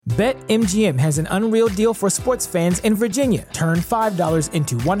BetMGM has an unreal deal for sports fans in Virginia. Turn $5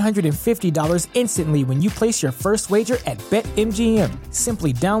 into $150 instantly when you place your first wager at BetMGM.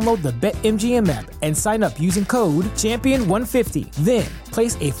 Simply download the BetMGM app and sign up using code Champion150. Then,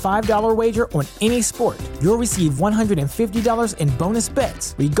 place a $5 wager on any sport. You'll receive $150 in bonus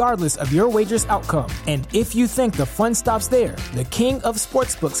bets, regardless of your wager's outcome. And if you think the fun stops there, the King of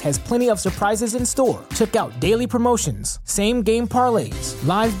Sportsbooks has plenty of surprises in store. Check out daily promotions, same-game parlays,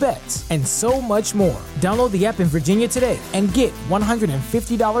 live bets, and so much more. Download the app in Virginia today and get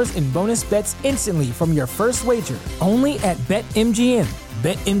 $150 in bonus bets instantly from your first wager. Only at BetMGM.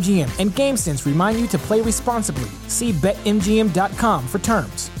 BetMGM and GameSense remind you to play responsibly. See BetMGM.com for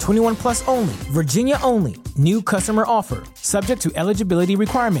terms. 21 plus only. Virginia only. New customer offer. Subject to eligibility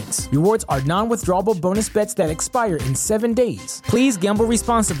requirements. Rewards are non-withdrawable bonus bets that expire in 7 days. Please gamble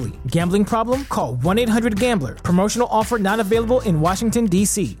responsibly. Gambling problem? Call 1-800-GAMBLER. Promotional offer not available in Washington,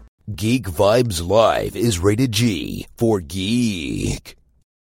 D.C. Geek Vibes Live is rated G for geek.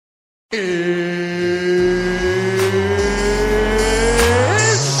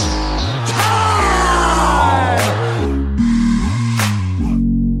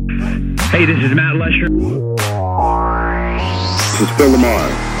 Hey, this is Matt Lesher. This is Phil Lamar.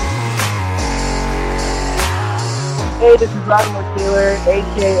 Hey, this is Latimer Taylor,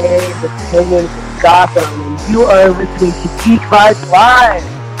 a.k.a. the Penguin from Gotham, and you are listening to Geek Vibes Live.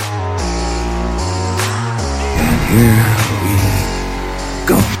 And here we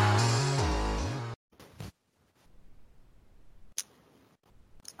go.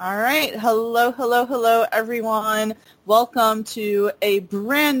 All right. Hello, everyone. Welcome to a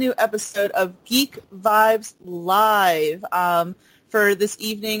brand new episode of Geek Vibes Live. For this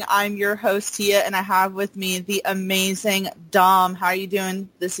evening, I'm your host, Tia, and I have with me the amazing Dom. How are you doing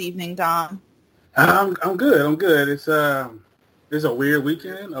this evening, Dom? I'm good. It's a weird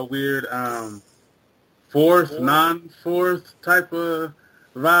weekend, a weird fourth, non-fourth type of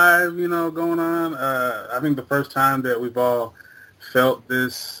vibe, going on. I think the first time that we've all felt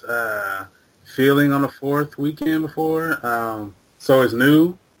this feeling on a fourth weekend before. So it's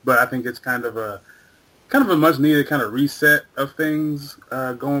new, but I think it's kind of a much needed kind of reset of things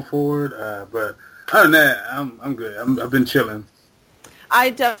going forward. But other than that, I'm good. I've been chilling. I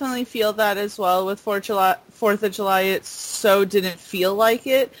definitely feel that as well with 4th of July. It so didn't feel like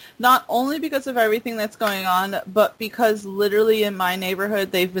it, not only because of everything that's going on, but because literally in my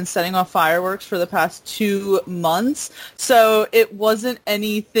neighborhood, they've been setting off fireworks for the past 2 months. So it wasn't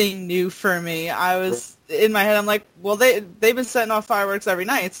anything new for me. I was in my head, I'm like, well, they've been setting off fireworks every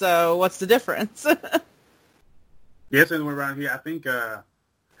night. So what's the difference? Yes, and around here, I think I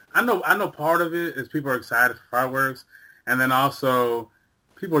know part of it is people are excited for fireworks, and then also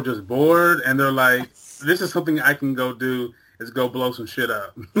people are just bored, and they're like, this is something I can go do, is go blow some shit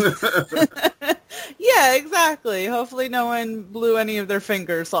up. Yeah, exactly. Hopefully no one blew any of their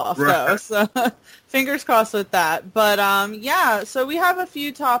fingers off, though. So fingers crossed with that. But, yeah, so we have a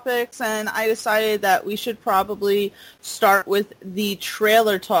few topics, and I decided that we should probably start with the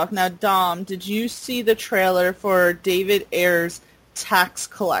trailer talk. Now, Dom, did you see the trailer for David Ayer's Tax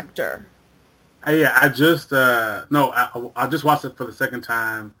Collector? Yeah, I just I just watched it for the second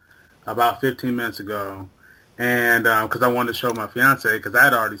time about 15 minutes ago, and because I wanted to show my fiance because I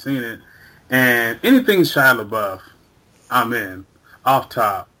had already seen it, and anything Shia LaBeouf, I'm in off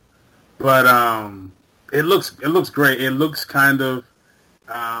top, but it looks great. It looks kind of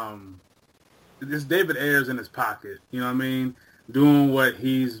this David Ayer's in his pocket, you know what I mean, doing what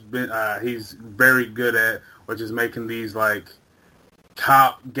he's very good at, which is making these like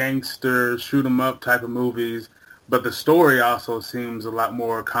cop gangster shoot 'em up type of movies, but the story also seems a lot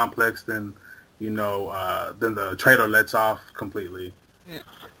more complex than than the trailer lets off completely.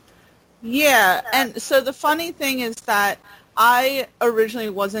 Yeah, and so the funny thing is that I originally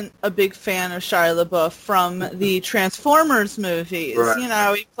wasn't a big fan of Shia LaBeouf from the Transformers movies. Right. You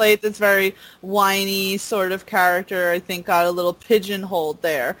know, he played this very whiny sort of character, I think got a little pigeonholed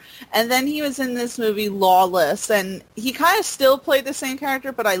there. And then he was in this movie Lawless, and he kind of still played the same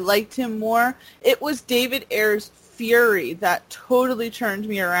character, but I liked him more. It was David Ayer's Fury that totally turned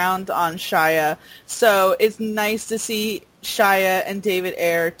me around on Shia. So it's nice to see Shia and David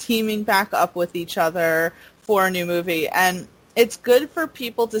Ayer teaming back up with each other for a new movie, and it's good for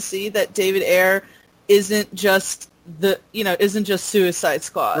people to see that David Ayer isn't just Suicide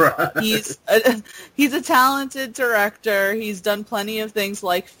Squad. Right. He's a talented director. He's done plenty of things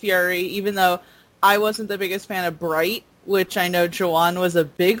like Fury, even though I wasn't the biggest fan of Bright, which I know Joanne was a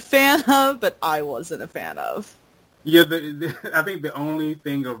big fan of, but I wasn't a fan of. Yeah, I think the only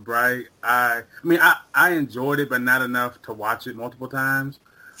thing of Bright, I enjoyed it, but not enough to watch it multiple times.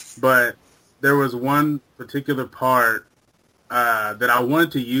 but there was one particular part that I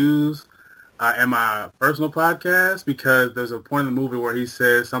wanted to use in my personal podcast because there's a point in the movie where he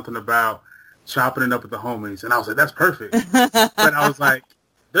says something about chopping it up with the homies, and I was like, that's perfect. But I was like,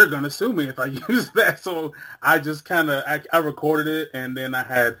 they're going to sue me if I use that. So I just I recorded it, and then I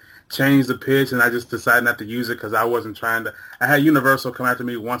had changed the pitch, and I just decided not to use it because I wasn't trying to. I had Universal come after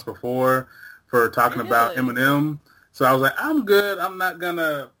me once before for talking about Eminem. So I was like, I'm good. I'm not going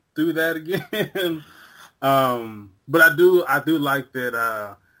to do that again. But I do like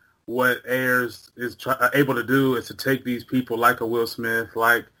that what Ayers is able to do is to take these people like a Will Smith,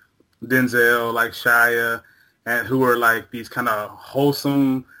 like Denzel, like Shia, and who are like these kind of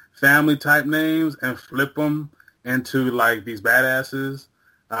wholesome family type names and flip them into like these badasses.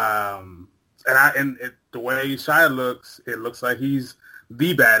 The way Shia looks, it looks like he's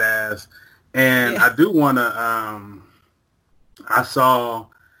the badass. And I do want to, I saw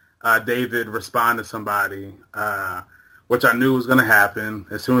David respond to somebody, which I knew was going to happen.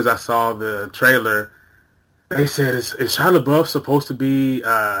 As soon as I saw the trailer, they said, is Shia LaBeouf supposed to be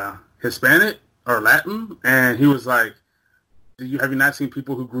Hispanic or Latin? And he was like, have you not seen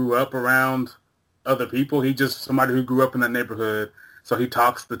people who grew up around other people? He just somebody who grew up in that neighborhood. So he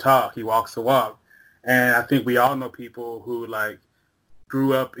talks the talk. He walks the walk. And I think we all know people who like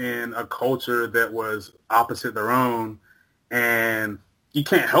grew up in a culture that was opposite their own. And you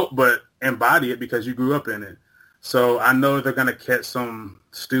can't help but embody it because you grew up in it. So I know they're going to catch some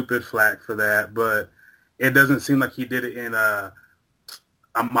stupid flack for that, but it doesn't seem like he did it in a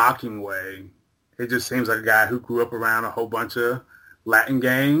mocking way. It just seems like a guy who grew up around a whole bunch of Latin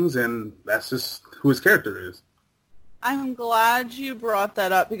gangs, and that's just who his character is. I'm glad you brought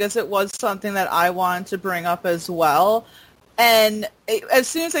that up because it was something that I wanted to bring up as well. And as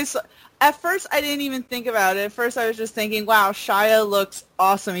soon as I saw... At first, I didn't even think about it. At first, I was just thinking, wow, Shia looks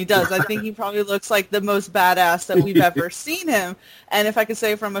awesome. He does. I think he probably looks like the most badass that we've ever seen him. And if I could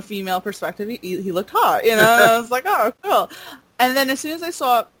say from a female perspective, he looked hot. You know, and I was like, oh, cool. And then as soon as I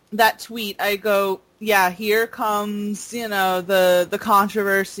saw that tweet, I go, yeah, here comes, you know, the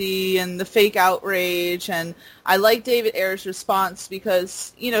controversy and the fake outrage. And I like David Ayer's response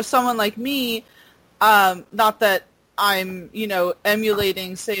because, you know, someone like me, not that I'm, you know,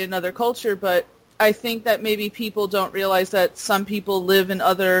 emulating, say, another culture, but I think that maybe people don't realize that some people live in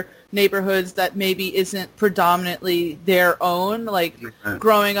other neighborhoods that maybe isn't predominantly their own. Like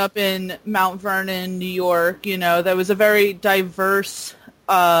growing up in Mount Vernon, New York, you know, that was a very diverse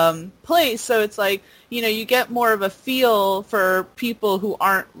place. So it's like, you know, you get more of a feel for people who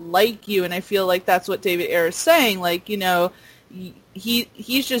aren't like you. And I feel like that's what David Ayer is saying. Like, you know,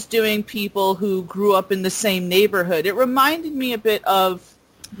 he's just doing people who grew up in the same neighborhood. It reminded me a bit of,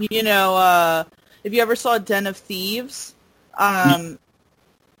 you know, if you ever saw Den of Thieves, you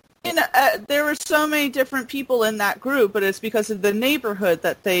know, there were so many different people in that group, but it's because of the neighborhood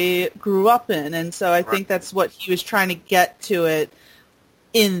that they grew up in. And so I think that's what he was trying to get to it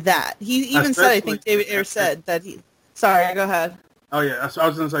in that. He even said, I think David Ayer said that he... Sorry, go ahead. Oh, yeah. I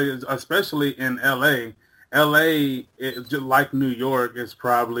was going to say, especially in L.A., just like New York, is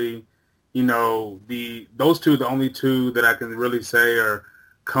probably, you know, those two, the only two that I can really say are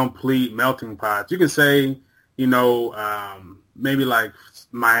complete melting pots. You can say, you know, maybe like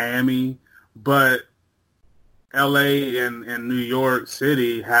Miami, but LA and New York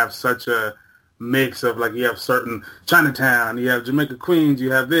City have such a mix of, like, you have certain Chinatown, you have Jamaica Queens, you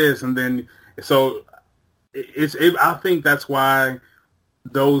have this, and then, so I think that's why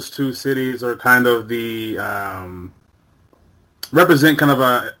those two cities are kind of the represent kind of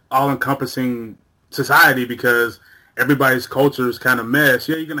a all-encompassing society because everybody's culture is kind of mesh.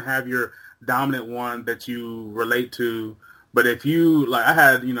 Yeah, you're gonna have your dominant one that you relate to, but if you like,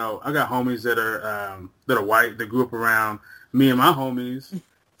 I got homies that are white that grew up around me and my homies,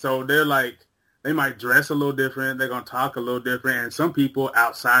 so they're like, they might dress a little different, they're gonna talk a little different, and some people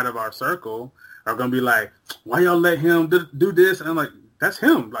outside of our circle are gonna be like, why y'all let him do this? And I'm like, that's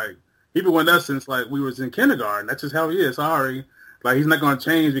him. Like, he's been with us since, like, we was in kindergarten. That's just how he is. Sorry. Like, he's not going to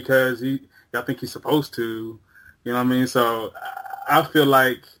change because y'all think he's supposed to. You know what I mean? So I feel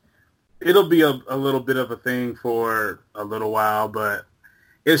like it'll be a little bit of a thing for a little while, but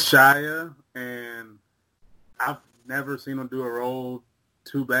it's Shia, and I've never seen him do a role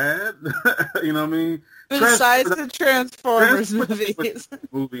too bad. You know what I mean? Besides the Transformers movies.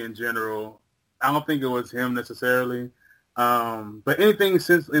 Movie in general. I don't think it was him necessarily. But anything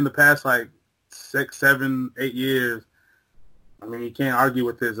since in the past, like 6, 7, 8 years, I mean, you can't argue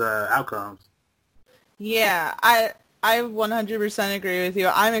with his outcomes. Yeah, I 100% agree with you.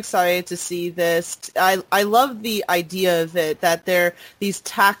 I'm excited to see this. I love the idea of it, that they're these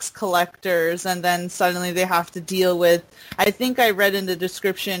tax collectors and then suddenly they have to deal with, I think I read in the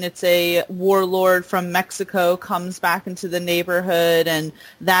description, it's a warlord from Mexico comes back into the neighborhood and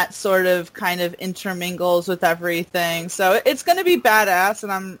that sort of kind of intermingles with everything. So it's going to be badass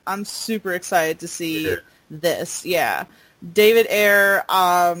and I'm super excited to see this. Yeah. David Ayer,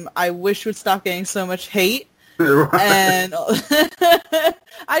 I wish would stop getting so much hate. And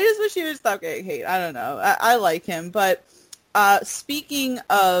I just wish he would stop getting hate. I don't know. I like him. But speaking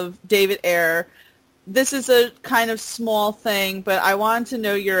of David Ayer, this is a kind of small thing, but I wanted to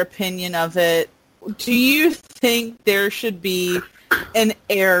know your opinion of it. Do you think there should be an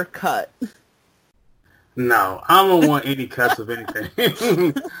Ayer cut? No, I don't want any cuts of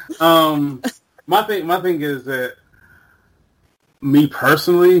anything. My thing is that, me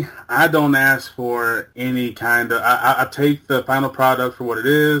personally, I don't ask for any kind of... I take the final product for what it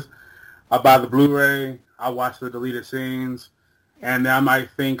is. I buy the Blu-ray. I watch the deleted scenes. And I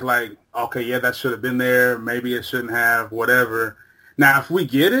might think like, okay, yeah, that should have been there. Maybe it shouldn't have, whatever. Now, if we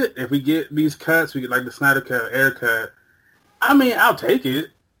get it, if we get these cuts, we get like the Snyder Cut, Ayer Cut, I mean, I'll take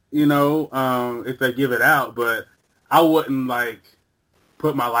it, if they give it out. But I wouldn't, like,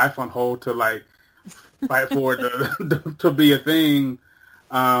 put my life on hold to, like, fight for it to be a thing,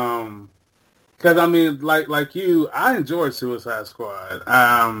 because I mean, like you, I enjoyed Suicide Squad.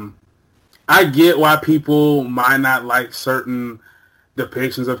 I get why people might not like certain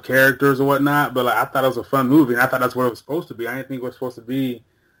depictions of characters or whatnot, but like, I thought it was a fun movie, and I thought that's what it was supposed to be. I didn't think it was supposed to be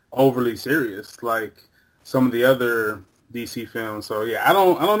overly serious like some of the other DC films. So yeah, I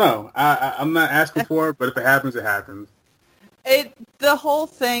don't know. I'm not asking for it, but if it happens, it happens. The whole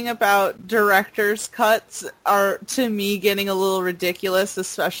thing about director's cuts are, to me, getting a little ridiculous,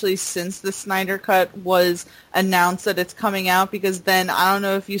 especially since the Snyder Cut was announced that it's coming out, because then, I don't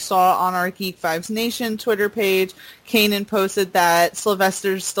know if you saw on our Geek Vibes Nation Twitter page, Kanan posted that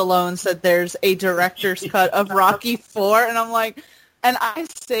Sylvester Stallone said there's a director's cut of Rocky 4, and I'm like, and I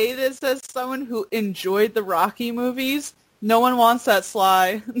say this as someone who enjoyed the Rocky movies, no one wants that,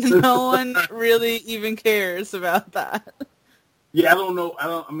 Sly. No one really even cares about that. Yeah, I don't know.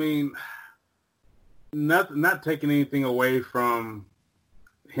 I mean, not taking anything away from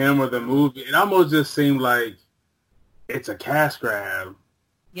him or the movie. It almost just seemed like it's a cash grab.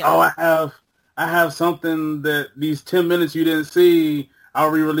 Yeah. Oh, I have something that these 10 minutes you didn't see.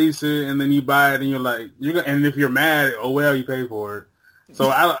 I'll re-release it, and then you buy it, and you're like, and if you're mad, oh well, you pay for it. So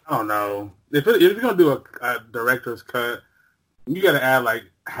I don't know. If you're gonna do a director's cut, you got to add like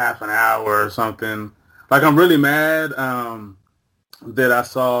half an hour or something. Like, I'm really mad. That I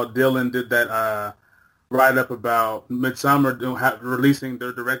saw Dylan did that write-up about Midsommar releasing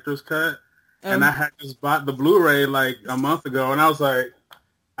their director's cut. And I had just bought the Blu-ray like a month ago, and I was like,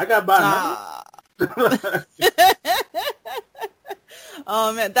 I got bought another.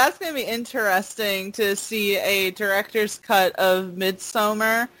 Oh, man, that's going to be interesting to see a director's cut of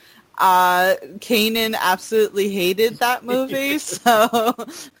Midsommar. Kanan absolutely hated that movie, so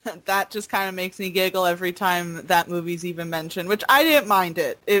that just kind of makes me giggle every time that movie's even mentioned, which I didn't mind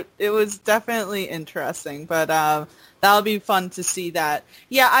it. It was definitely interesting, but that'll be fun to see that.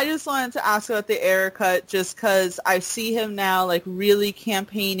 Yeah, I just wanted to ask about the Ayer cut just because I see him now, like, really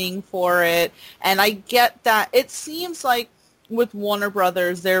campaigning for it, and I get that. It seems like with Warner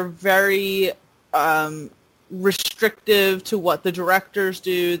Brothers, they're very restrictive to what the directors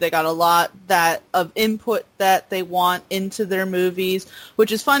do. They got a lot of input that they want into their movies,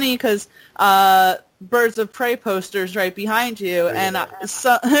 which is funny because Birds of Prey posters right behind you, and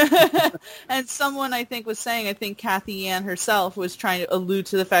and someone I think was saying, I think Kathy Yan herself was trying to allude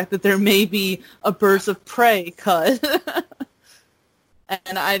to the fact that there may be a Birds of Prey cut.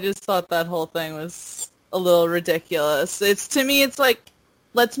 And I just thought that whole thing was a little ridiculous. To me, it's like,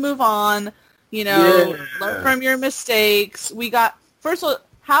 let's move on. Learn from your mistakes. First of all,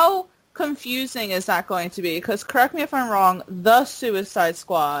 how confusing is that going to be? Because, correct me if I'm wrong, The Suicide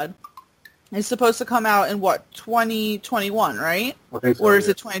Squad is supposed to come out in, 2021, right? I think so, or is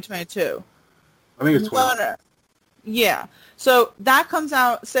it 2022? I think it's 2021. Yeah. So that comes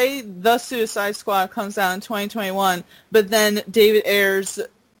out, say The Suicide Squad comes out in 2021, but then David Ayer's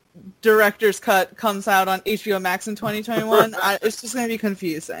director's cut comes out on HBO Max in 2021. It's just going to be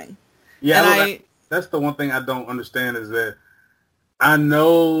confusing. Yeah, that's the one thing I don't understand is that I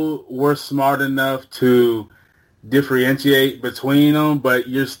know we're smart enough to differentiate between them, but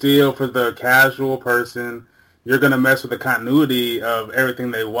you're still, for the casual person, you're going to mess with the continuity of everything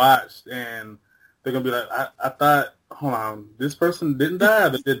they watched, and they're going to be like, I thought, hold on, this person didn't die or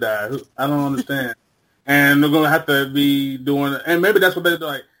they did die? I don't understand. And they're going to have to be doing, and maybe that's what they're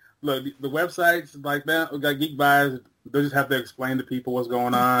like. Look, the websites like that, we got Geek Buys, they just have to explain to people what's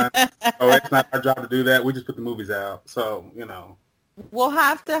going on. It's not our job to do that. We just put the movies out. So, We'll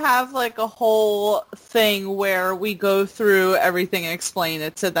have to have like a whole thing where we go through everything and explain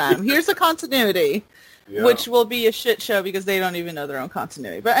it to them. Here's the continuity, which will be a shit show because they don't even know their own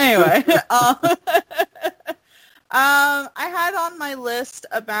continuity. But anyway, I had on my list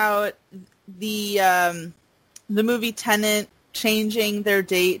about the movie Tenet changing their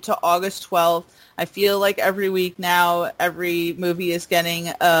date to August 12th. I feel like every week now, every movie is getting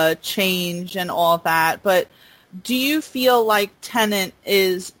a change and all that. But do you feel like Tenet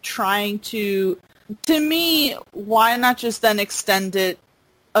is trying to me, why not just then extend it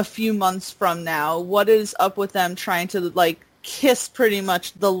a few months from now? What is up with them trying to, like, kiss pretty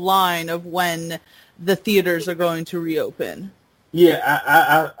much the line of when the theaters are going to reopen?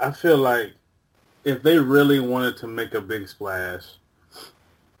 Yeah, I feel like if they really wanted to make a big splash,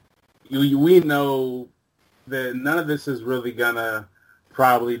 we know that none of this is really going to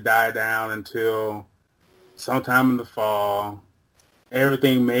probably die down until sometime in the fall.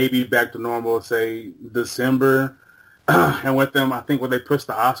 Everything may be back to normal, say, December. And with them, I think when they pushed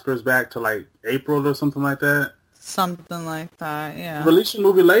the Oscars back to, like, April or something like that. Something like that, yeah. Release your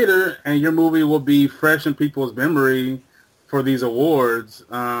movie later, and your movie will be fresh in people's memory for these awards.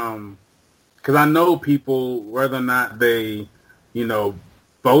 Because I know people, whether or not they,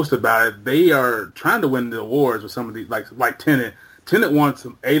 boast about it, they are trying to win the awards with some of these, like Tenet. Tenet wants,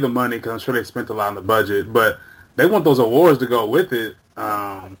 the money, because I'm sure they spent a lot on the budget, but they want those awards to go with it.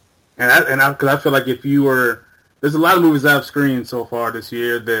 Because I feel like if you were, there's a lot of movies I've screened so far this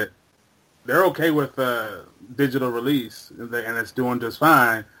year that they're okay with digital release, and it's doing just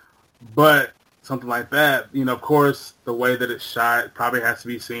fine. But something like that, of course, the way that it's shot probably has to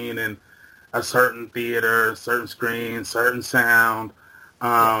be seen in a certain theater, certain screen, certain sound.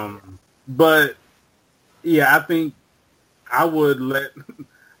 But yeah, I think I would let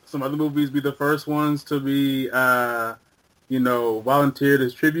some other movies be the first ones to be, volunteered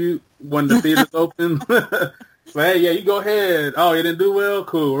as tribute when the theater's open. So, hey, yeah, you go ahead. Oh, you didn't do well?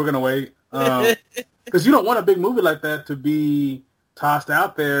 Cool, we're going to wait. Because you don't want a big movie like that to be tossed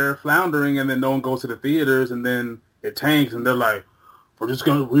out there, floundering, and then no one goes to the theaters, and then it tanks, and they're like, we're just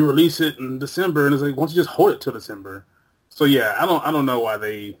going to re-release it in December. And it's like, why don't you just hold it till December? So, yeah, I don't know why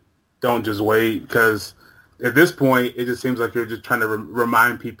they don't just wait, because at this point, it just seems like you're just trying to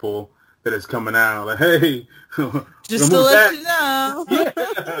remind people that it's coming out. Like, hey, just to let you know. Yeah.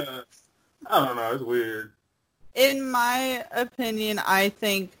 I don't know. It's weird. In my opinion, I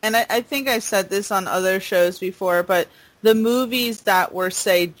think, and I think I've said this on other shows before, but the movies that were,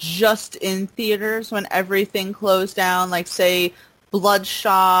 say, just in theaters when everything closed down, like, say,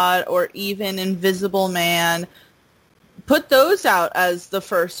 Bloodshot or even Invisible Man, put those out as the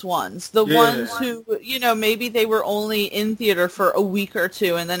first ones. The ones who, maybe they were only in theater for a week or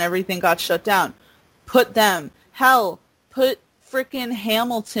two and then everything got shut down. Put them. Hell, put freaking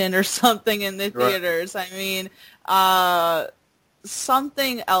Hamilton or something in the theaters. Right. I mean,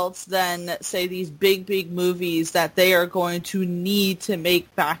 something else than, say, these big movies that they are going to need to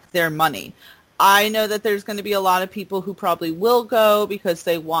make back their money. I know that there's going to be a lot of people who probably will go because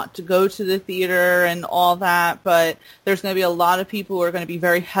they want to go to the theater and all that, but there's going to be a lot of people who are going to be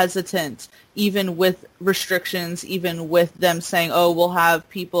very hesitant, even with restrictions, even with them saying, oh, we'll have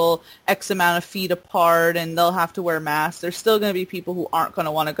people X amount of feet apart and they'll have to wear masks. There's still going to be people who aren't going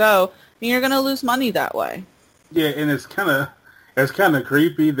to want to go, and you're going to lose money that way. Yeah, and it's kind of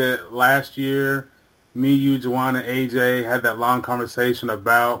creepy that last year, me, you, Juwan, and AJ had that long conversation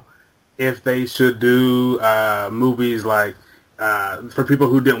about if they should do movies like for people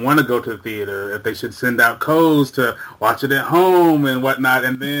who didn't want to go to the theater, if they should send out codes to watch it at home and whatnot.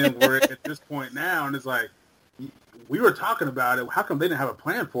 And then we're at this point now, and it's like, we were talking about it. How come they didn't have a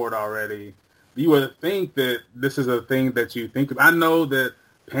plan for it already? You would think that this is a thing that you think of. I know that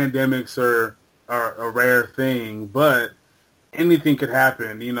pandemics are a rare thing, but anything could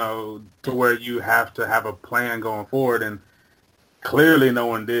happen, to where you have to have a plan going forward. And clearly no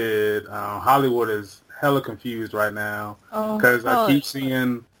one did. Hollywood is hella confused right now because I keep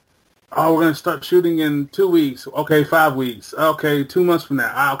seeing, we're going to start shooting in 2 weeks. Okay, 5 weeks. Okay, 2 months from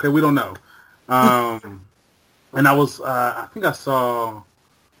now. Okay, we don't know. And I think I saw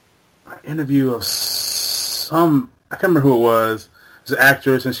an interview of I can't remember who it was. It was an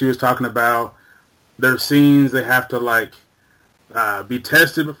actress, and she was talking about their scenes. They have to be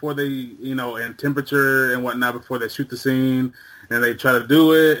tested before they, in temperature and whatnot before they shoot the scene. And they try to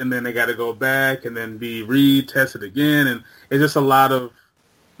do it, and then they got to go back and then be retested again. And it's just a lot of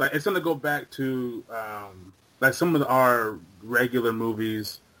like it's gonna go back to like some of our regular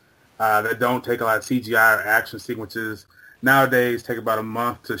movies that don't take a lot of CGI or action sequences. Nowadays, take about a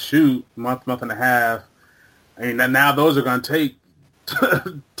month to shoot, month and a half. I mean, now those are going to take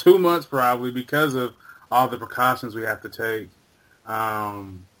 2 months probably because of all the precautions we have to take. I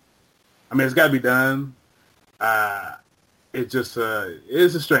mean, it's got to be done. It's just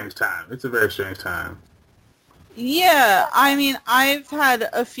it's a strange time. It's a very strange time. Yeah, I mean, I've had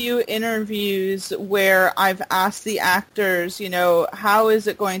a few interviews where I've asked the actors, you know, how is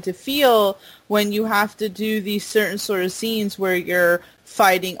it going to feel when you have to do these certain sort of scenes where you're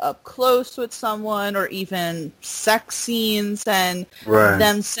fighting up close with someone or even sex scenes, and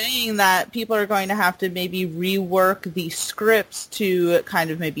them saying that people are going to have to maybe rework the scripts to kind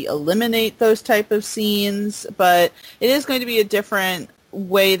of maybe eliminate those type of scenes, but it is going to be a different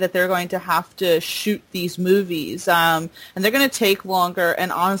way that they're going to have to shoot these movies, and they're going to take longer,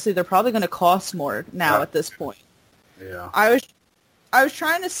 and honestly they're probably going to cost more now at this point. Yeah, I was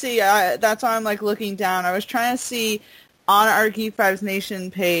trying to see, that's why I'm like looking down, I was trying to see on our Geek Vibes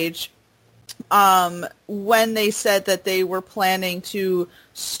Nation page when they said that they were planning to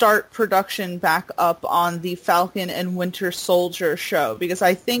start production back up on the Falcon and Winter Soldier show, because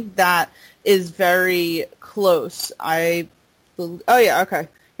I think that is very close. Oh, yeah, okay.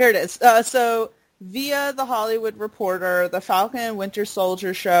 Here it is. So, via The Hollywood Reporter, the Falcon and Winter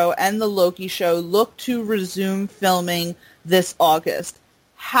Soldier show and the Loki show look to resume filming this August.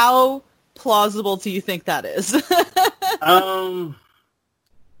 How plausible do you think that is?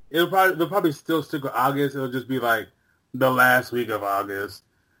 They'll probably still stick with August. It'll just be like the last week of August.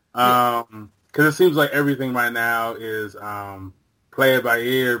 Because it seems like everything right now is play it by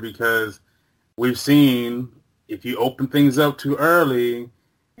ear, because we've seen if you open things up too early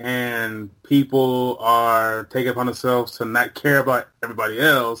and people are taking upon themselves to not care about everybody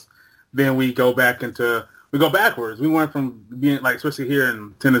else, then we go backwards. We went from being, like, especially here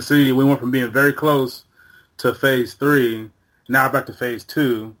in Tennessee, we went from being very close to phase 3, now back to phase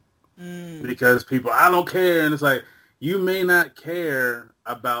 2, because people, I don't care. And it's like, you may not care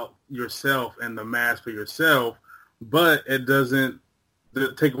about yourself and the mask for yourself, but it doesn't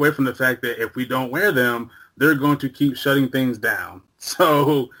take away from the fact that if we don't wear them, they're going to keep shutting things down.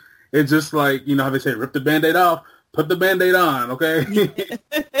 So it's just like, you know how they say, rip the Band-Aid off, put the Band-Aid on, okay?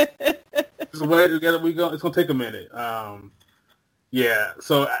 It's the way it's going to take a minute. Yeah,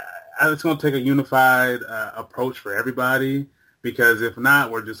 so it's going to take a unified approach for everybody, because if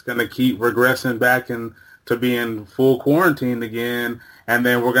not, we're just going to keep regressing back into being full quarantined again, and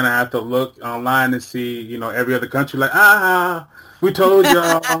then we're going to have to look online and see, you know, every other country like, we told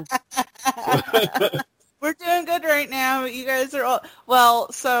y'all. We're doing good right now. You guys are all...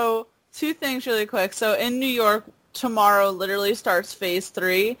 Well, so 2 things really quick. So in New York, tomorrow literally starts phase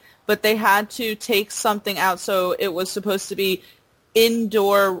 3, but they had to take something out. So it was supposed to be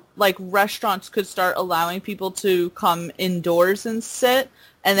indoor, like restaurants could start allowing people to come indoors and sit,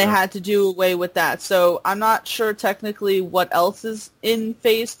 and they had to do away with that. So I'm not sure technically what else is in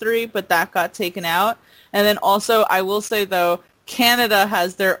phase 3, but that got taken out. And then also, I will say, though, Canada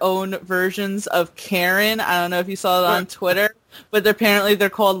has their own versions of Karen. I don't know if you saw that on Twitter, but apparently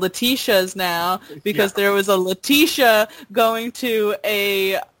they're called Letitias now, because there was a Letitia going to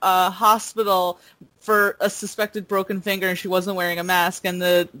a hospital for a suspected broken finger, and she wasn't wearing a mask, and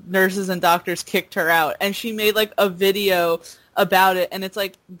the nurses and doctors kicked her out. And she made like a video about it, and it's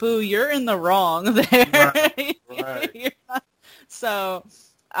like, boo, you're in the wrong there. Right. So,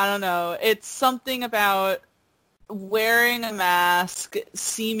 I don't know. It's something about wearing a mask,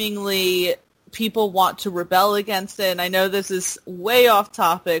 seemingly people want to rebel against it. And I know this is way off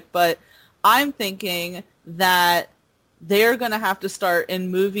topic, but I'm thinking that they're going to have to start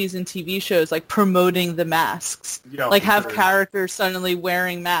in movies and TV shows, like, promoting the masks. Yeah, like, have characters suddenly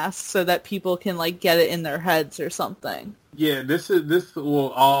wearing masks so that people can, like, get it in their heads or something. Yeah, this will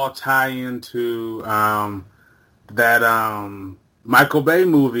all tie into that Michael Bay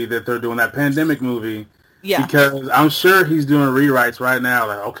movie that they're doing, that pandemic movie. Yeah. Because I'm sure he's doing rewrites right now,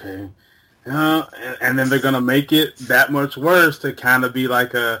 like, okay. And then they're going to make it that much worse to kind of be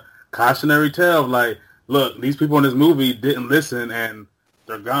like a cautionary tale, like, look, these people in this movie didn't listen and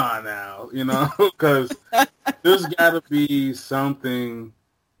they're gone now, you know? Because there's got to be something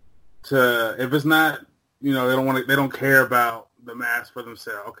to, if it's not, you know, they don't care about the mask for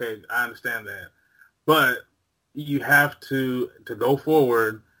themselves. Okay, I understand that. But you have to go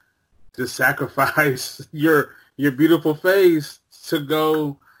forward, to sacrifice your beautiful face to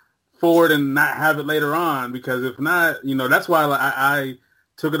go forward and not have it later on, because if not, you know, that's why I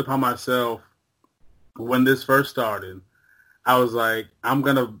took it upon myself when this first started. I was like, I'm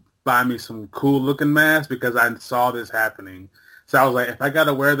gonna buy me some cool looking masks because I saw this happening. So I was like, if I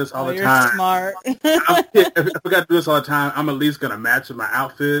gotta wear this all the you're time, smart. if I gotta do this all the time, I'm at least gonna match with my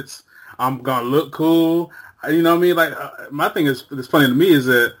outfits. I'm gonna look cool. You know what I mean? Like my thing is, it's funny to me is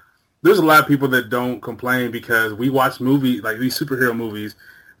that there's a lot of people that don't complain because we watch movies like these superhero movies.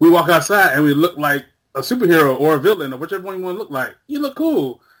 We walk outside and we look like a superhero or a villain or whichever one you want to look like. You look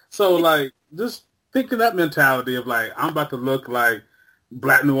cool. So like, just think of that mentality of like, I'm about to look like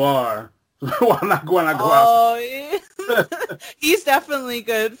Black Noir. Why not go out? Oh, yeah. He's definitely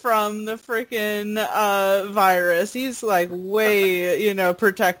good from the freaking virus. He's like way,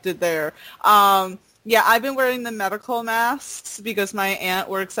 protected there. Yeah, I've been wearing the medical masks because my aunt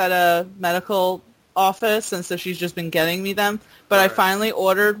works at a medical office, and so she's just been getting me them. But I finally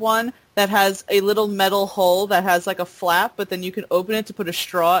ordered one that has a little metal hole that has like a flap, but then you can open it to put a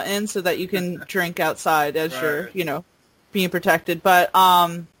straw in so that you can drink outside as you're, being protected. But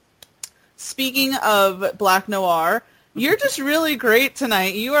speaking of Black Noir, you're just really great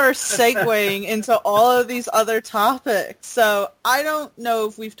tonight. You are segueing into all of these other topics. So I don't know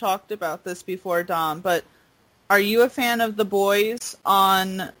if we've talked about this before, Dom, but are you a fan of The Boys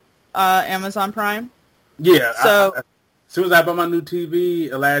on Amazon Prime? Yeah. So as soon as I bought my new TV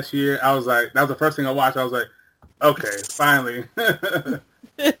last year, I was like, that was the first thing I watched. I was like, okay, finally.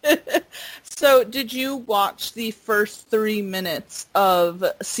 So did you watch the first 3 minutes of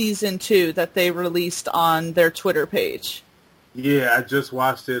season 2 that they released on their Twitter page? Yeah, I just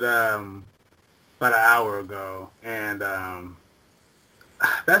watched it about an hour ago, and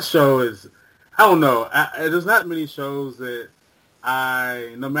that show is, I don't know, there's not many shows that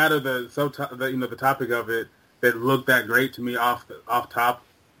no matter the topic of it, that look that great to me off top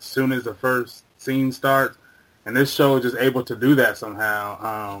as soon as the first scene starts, and this show is just able to do that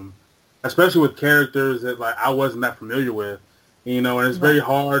somehow. Especially with characters that like I wasn't that familiar with, and it's very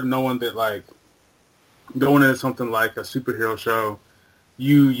hard knowing that like going into something like a superhero show,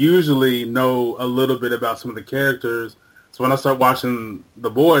 you usually know a little bit about some of the characters. So when I started watching The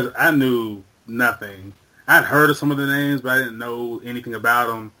Boys, I knew nothing. I'd heard of some of the names, but I didn't know anything about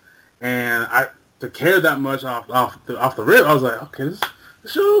them. And to care that much off the rip, I was like, okay, this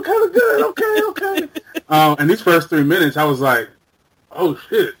show kind of good. Okay. And these first 3 minutes, I was like, oh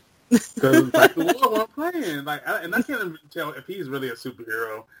shit. Because like the war I'm playing, and I can't even tell if he's really a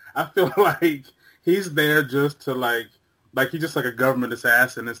superhero. I feel like he's there just to like he's just like a government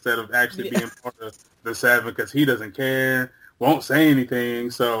assassin instead of actually being part of the Seven, because he doesn't care, won't say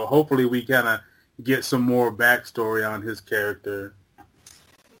anything. So hopefully we kind of get some more backstory on his character.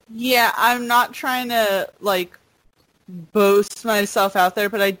 Yeah, I'm not trying to like boast myself out there,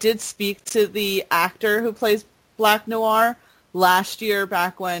 but I did speak to the actor who plays Black Noir last year,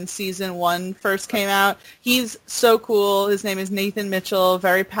 back when season 1 first came out. He's so cool. His name is Nathan Mitchell,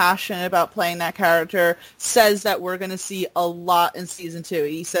 very passionate about playing that character, says that we're going to see a lot in season 2.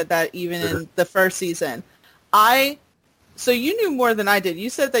 He said that even in the first season. So you knew more than I did. You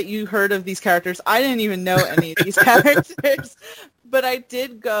said that you heard of these characters. I didn't even know any of these characters. But I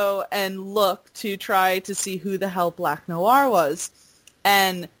did go and look to try to see who the hell Black Noir was.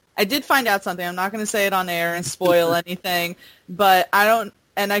 And I did find out something. I'm not going to say it on air and spoil anything, but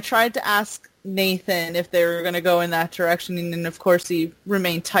I tried to ask Nathan if they were going to go in that direction, and of course he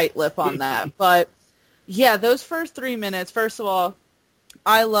remained tight-lipped on that. But yeah, those first 3 minutes, first of all,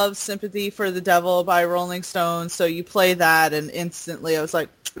 I love Sympathy for the Devil by Rolling Stones, so you play that and instantly I was like,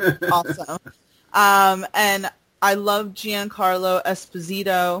 awesome. And I love Giancarlo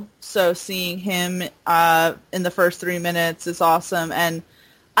Esposito, so seeing him in the first 3 minutes is awesome. And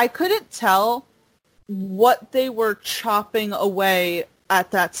I couldn't tell what they were chopping away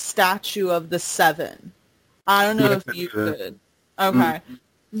at that statue of the Seven. I don't know if you could. Okay. Mm-hmm.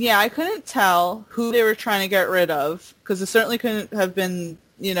 Yeah, I couldn't tell who they were trying to get rid of, because it certainly couldn't have been,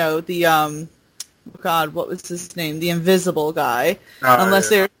 the, God, what was his name? The Invisible Guy. Unless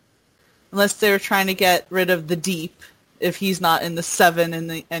they were trying to get rid of the Deep, if he's not in the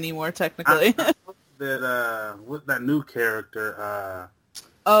Seven anymore, technically. I with that new character,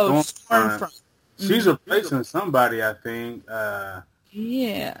 Stormfront. She's replacing somebody, I think.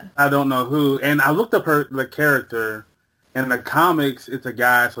 Yeah. I don't know who. And I looked up the character. In the comics, it's a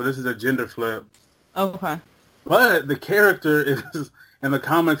guy, so this is a gender flip. Okay. But the character in the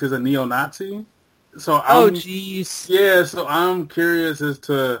comics is a neo-Nazi. So jeez. Yeah, so I'm curious as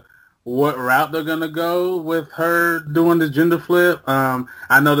to what route they're going to go with her doing the gender flip.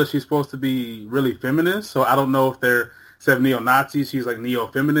 I know that she's supposed to be really feminist, so I don't know if they're instead of neo-Nazi, she's like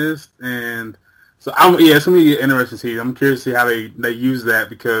neo-feminist, and so it's gonna be interesting to see. I'm curious to see how they use that,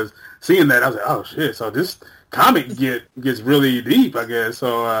 because seeing that I was like, oh shit! So this comic gets really deep, I guess.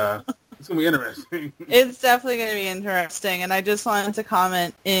 So it's gonna be interesting. It's definitely going to be interesting. And I just wanted to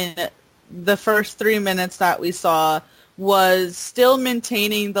comment in the first 3 minutes that we saw was still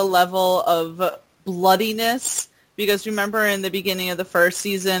maintaining the level of bloodiness. Because remember in the beginning of the first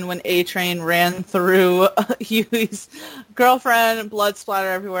season when A-Train ran through Huey's girlfriend, blood splatter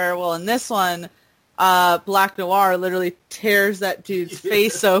everywhere. Well, in this one, Black Noir literally tears that dude's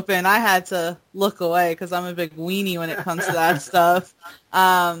face open. I had to look away because I'm a big weenie when it comes to that stuff.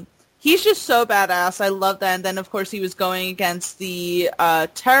 He's just so badass. I love that. And then, of course, he was going against the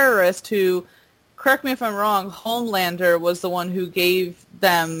terrorist who, correct me if I'm wrong, Homelander was the one who gave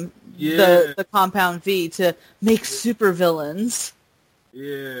them the Compound V to make supervillains.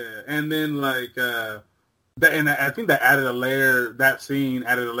 Yeah, and then like and I think that scene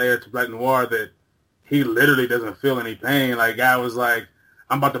added a layer to Black Noir that he literally doesn't feel any pain. Like guy was like,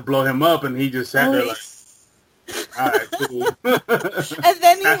 I'm about to blow him up, and he just sat there like, all right, cool. and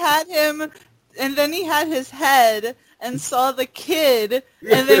then he had his head and saw the kid,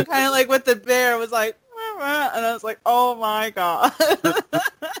 and then kind of like with the bear was like, and I was like, oh my god.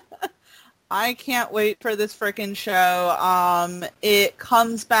 I can't wait for this frickin' show. It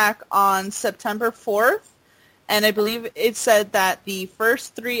comes back on September 4th, and I believe it said that the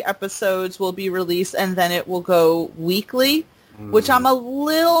first 3 episodes will be released, and then it will go weekly, which I'm a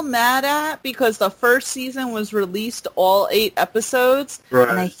little mad at because the first season was released all 8 episodes, right.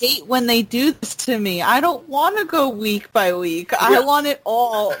 And I hate when they do this to me. I don't want to go week by week. Yeah. I want it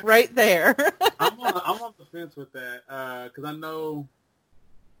all right there. I'm on the fence with that because I know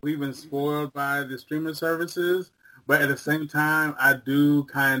we've been spoiled by the streaming services, but at the same time, I do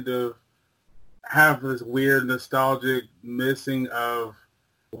kind of have this weird nostalgic missing of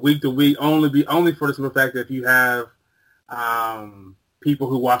week to week, only for the simple fact that if you have people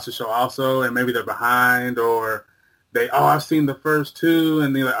who watch the show also, and maybe they're behind, or I've seen the first 2,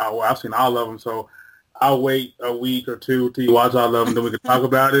 and they're like, oh, well, I've seen all of them, so I'll wait a week or 2 till you watch all of them, then we can talk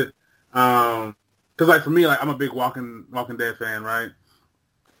about it. Because like for me, like I'm a big Walking Dead fan, right?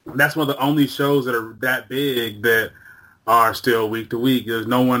 That's one of the only shows that are that big that are still week to week. There's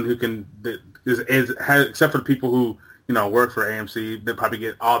no one who can except for the people who work for AMC. They probably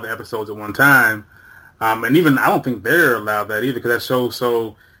get all the episodes at one time, and even I don't think they're allowed that either because that show's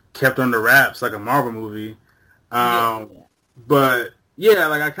so kept under wraps like a Marvel movie. But yeah,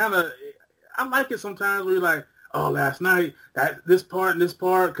 like I like it sometimes where you're like, oh, last night this part and this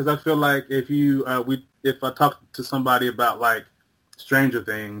part, because I feel like if I talk to somebody about like Stranger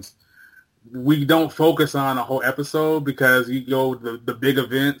Things, we don't focus on a whole episode because you go the big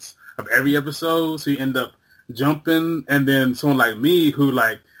events of every episode, so you end up jumping. And then someone like me who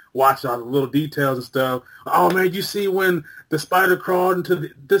like watch all the little details and stuff. Oh man, you see when the spider crawled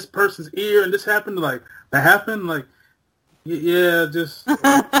into this person's ear and this happened? Like that happened? Like yeah, just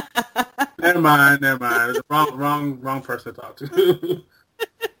never mind. Wrong person to talk to.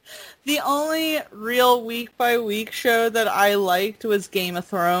 The only real week-by-week show that I liked was Game of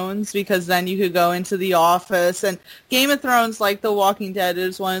Thrones because then you could go into the office. And Game of Thrones, like The Walking Dead,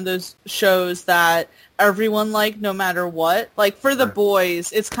 is one of those shows that everyone liked no matter what. Like, for the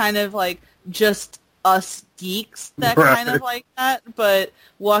boys, it's kind of like just us geeks that kind of like that. But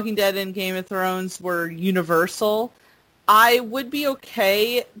Walking Dead and Game of Thrones were universal. I would be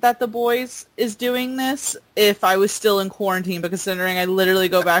okay that The Boys is doing this if I was still in quarantine, but considering I literally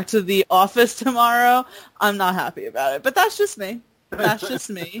go back to the office tomorrow, I'm not happy about it. But that's just me.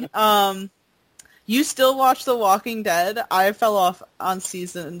 You still watch The Walking Dead? I fell off on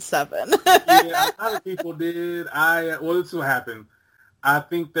season 7. Yeah, a lot of people did. This is what happened. I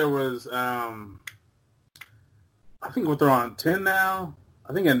think there was, I think they're on 10 now.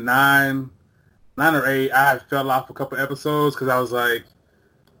 I think at 9 or 8, I fell off a couple episodes because I was like,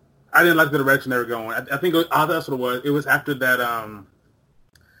 I didn't like the direction they were going. I think that's what it was. It was after that,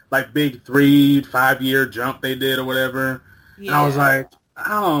 like big 3-5 year jump they did or whatever. Yeah. And I was like, I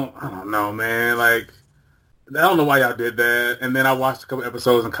don't know, man. Like, I don't know why y'all did that. And then I watched a couple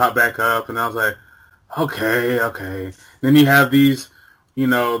episodes and caught back up, and I was like, okay. Then you have these,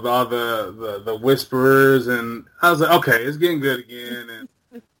 all the whisperers, and I was like, okay, it's getting good again. And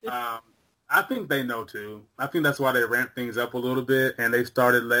I think they know, too. I think that's why they ramped things up a little bit, and they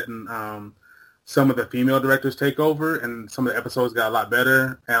started letting some of the female directors take over, and some of the episodes got a lot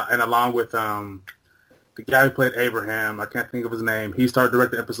better. And along with the guy who played Abraham, I can't think of his name, he started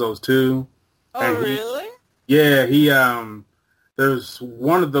directing episodes, too. Oh, really? Yeah, there's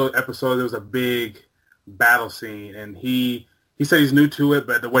one of those episodes, there was a big battle scene, and he said he's new to it,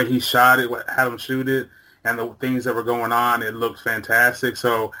 but the way he shot it, had him shoot it, and the things that were going on, it looked fantastic.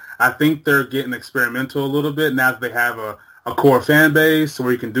 So I think they're getting experimental a little bit now that they have a core fan base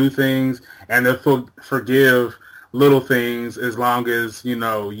where you can do things, and they'll forgive little things as long as,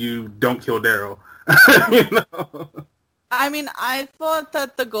 you don't kill Daryl. I mean, I thought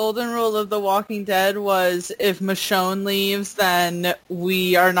that the golden rule of The Walking Dead was if Michonne leaves, then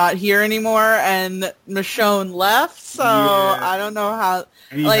we are not here anymore, and Michonne left, so yeah. I don't know how.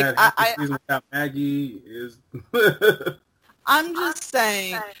 And I without Maggie is. I'm just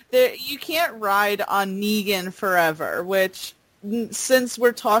saying that you can't ride on Negan forever, which, since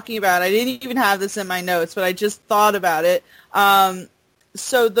we're talking about it, I didn't even have this in my notes, but I just thought about it.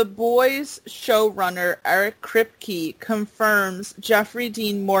 So The Boys showrunner Eric Kripke confirms Jeffrey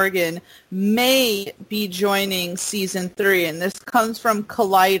Dean Morgan may be joining season 3, and this comes from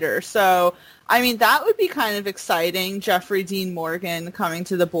Collider. So, I mean, that would be kind of exciting, Jeffrey Dean Morgan coming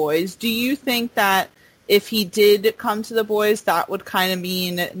to The Boys. Do you think that if he did come to The Boys, that would kind of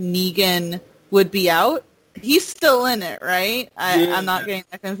mean Negan would be out? He's still in it, right? I'm not getting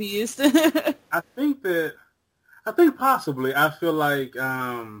that confused. I think possibly. I feel like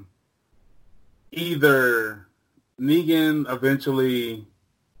either Negan eventually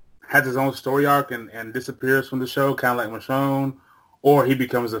has his own story arc and disappears from the show, kind of like Michonne, or he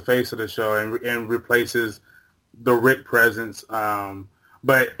becomes the face of the show and replaces the Rick presence.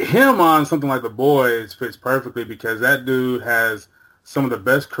 But him on something like The Boys fits perfectly because that dude has some of the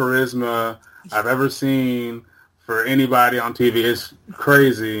best charisma I've ever seen for anybody on TV. It's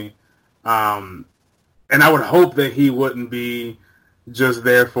crazy. And I would hope that he wouldn't be just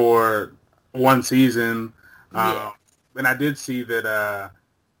there for one season. And I did see that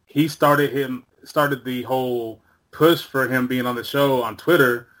he started the whole push for him being on the show on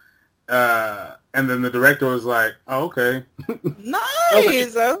Twitter. And then the director was like, "Oh, okay."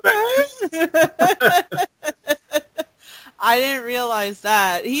 Nice. Okay. I didn't realize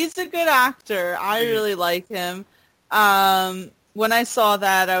that. He's a good actor. I really like him. When I saw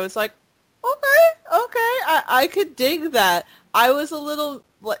that, I was like, okay, I could dig that. I was a little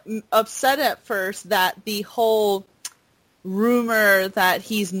upset at first that the whole rumor that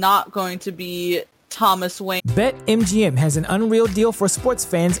he's not going to be Thomas Wayne. BetMGM has an unreal deal for sports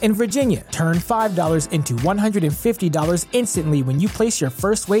fans in Virginia. Turn $5 into $150 instantly when you place your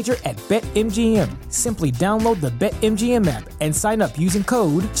first wager at BetMGM. Simply download the BetMGM app and sign up using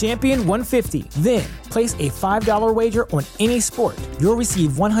code Champion150. Then, place a $5 wager on any sport. You'll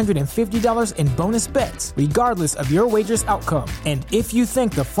receive $150 in bonus bets, regardless of your wager's outcome. And if you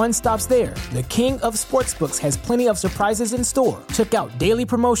think the fun stops there, the King of Sportsbooks has plenty of surprises in store. Check out daily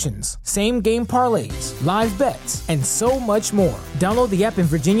promotions, same-game parlays, live bets, and so much more. Download the app in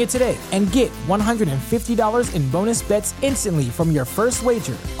Virginia today and get $150 in bonus bets instantly from your first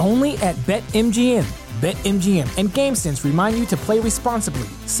wager. Only at BetMGM. BetMGM and GameSense remind you to play responsibly.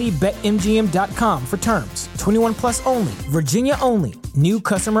 See BetMGM.com for terms. 21 plus only. Virginia only. New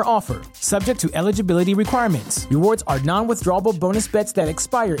customer offer. Subject to eligibility requirements. Rewards are non-withdrawable bonus bets that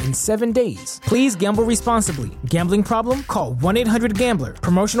expire in 7 days. Please gamble responsibly. Gambling problem? Call 1-800-GAMBLER.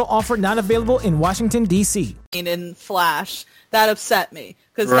 Promotional offer not available in Washington, D.C. In Flash, that upset me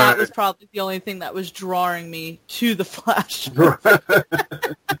because that was probably the only thing that was drawing me to the Flash.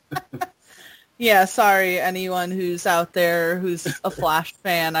 Yeah, sorry, anyone who's out there who's a Flash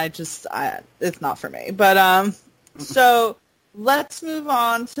fan. It's not for me. But so let's move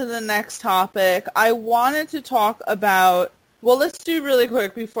on to the next topic. I wanted to talk about. Well, let's do really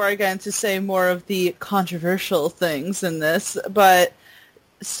quick before I get into say more of the controversial things in this. But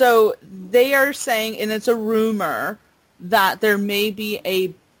so they are saying, and it's a rumor, that there may be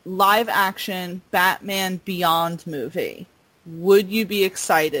a live-action Batman Beyond movie. Would you be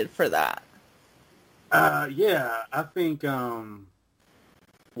excited for that? Yeah, I think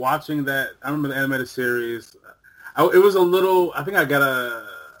watching that, I remember the animated series, it was a little, I think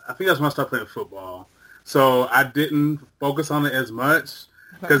that's when I started playing football. So I didn't focus on it as much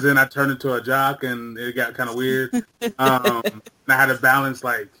because then I turned into a jock and it got kind of weird. And I had to balance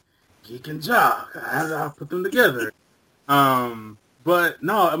like geek and jock. I had to put them together. But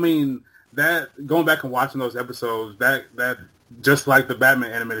no, I mean, that going back and watching those episodes, that just like the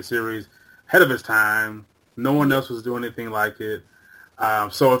Batman animated series, ahead of its time. No one else was doing anything like it.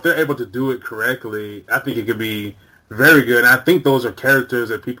 So if they're able to do it correctly, I think it could be very good. And I think those are characters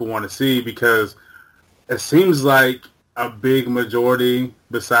that people want to see because it seems like a big majority,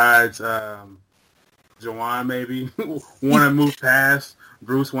 besides Jawan maybe, want to move past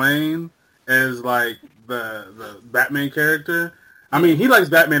Bruce Wayne as like the Batman character. I mean, he likes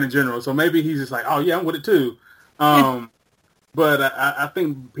Batman in general, so maybe he's just like, oh yeah, I'm with it too. But I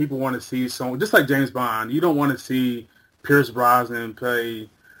think people want to see someone, just like James Bond. You don't want to see Pierce Brosnan play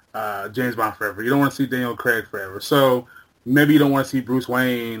James Bond forever. You don't want to see Daniel Craig forever. So maybe you don't want to see Bruce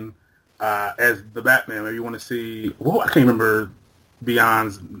Wayne as the Batman. Maybe you want to see, I can't remember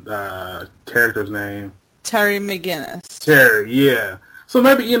Beyond's character's name. Terry McGinnis. Terry, yeah. So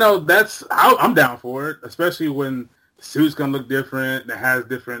maybe, I'm down for it, especially when the suit's going to look different. It has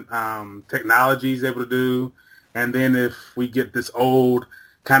different technologies able to do. And then if we get this old,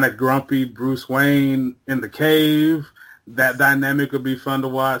 kind of grumpy Bruce Wayne in the cave, that dynamic would be fun to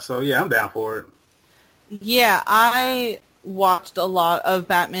watch. So, yeah, I'm down for it. Yeah, I watched a lot of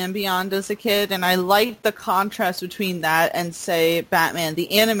Batman Beyond as a kid, and I liked the contrast between that and, say, Batman,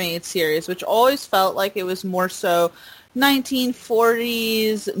 the animated series, which always felt like it was more so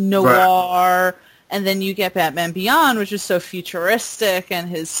 1940s noir. Right. And then you get Batman Beyond, which is so futuristic, and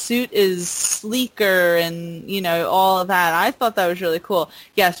his suit is sleeker and, all of that. I thought that was really cool.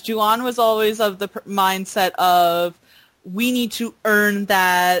 Yes, Juwan was always of the mindset of, we need to earn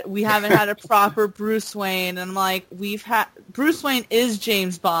that. We haven't had a proper Bruce Wayne. And I'm like, Bruce Wayne is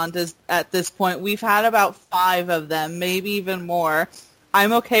James Bond at this point. We've had about 5 of them, maybe even more.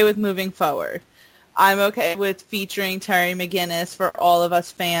 I'm okay with moving forward. I'm okay with featuring Terry McGinnis for all of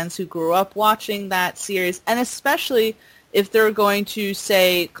us fans who grew up watching that series, and especially if they're going to,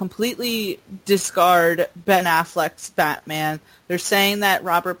 say, completely discard Ben Affleck's Batman. They're saying that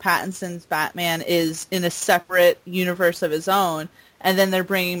Robert Pattinson's Batman is in a separate universe of his own, and then they're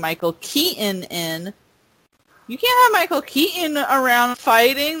bringing Michael Keaton in. You can't have Michael Keaton around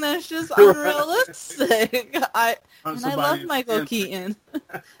fighting. That's just unrealistic. I love Michael Keaton.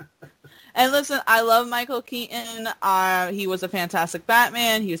 And listen, I love Michael Keaton. He was a fantastic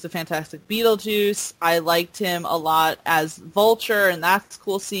Batman. He was a fantastic Beetlejuice. I liked him a lot as Vulture, and that's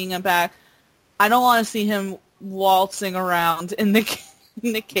cool seeing him back. I don't want to see him waltzing around in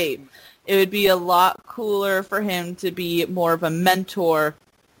the cape. It would be a lot cooler for him to be more of a mentor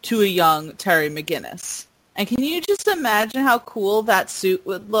to a young Terry McGinnis. And can you just imagine how cool that suit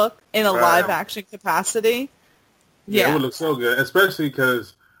would look in a live-action capacity? Yeah, it would look so good, especially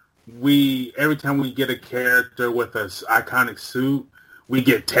because every time we get a character with an iconic suit, we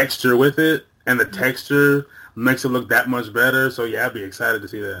get texture with it, and the texture makes it look that much better. So yeah, I'd be excited to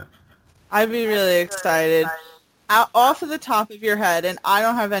see that. I'd be really excited. Off of the top of your head, and I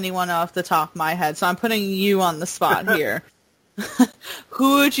don't have anyone off the top of my head, so I'm putting you on the spot here.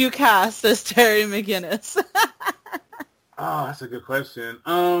 Who would you cast as Terry McGinnis? Oh, that's a good question.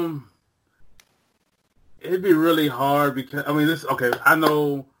 It'd be really hard because, I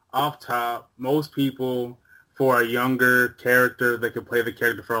know off top, most people, for a younger character that could play the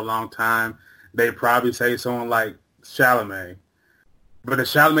character for a long time, they probably say someone like Chalamet. But if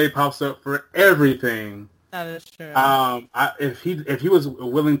Chalamet pops up for everything, that is true. If he was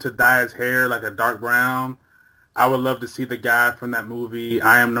willing to dye his hair like a dark brown, I would love to see the guy from that movie,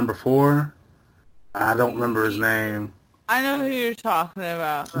 I Am Number 4. I don't remember his name. I know who you're talking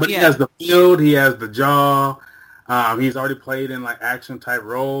about. But yeah. He has the build, he has the jaw. He's already played in like action type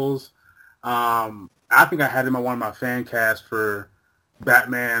roles. I think I had him on one of my fan casts for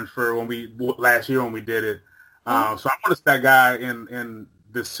Batman for last year when we did it. So I want to see that guy in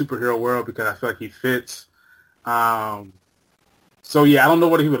this superhero world because I feel like he fits. So yeah, I don't know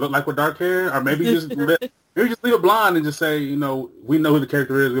what he would look like with dark hair, or maybe just leave it blonde and just say, we know who the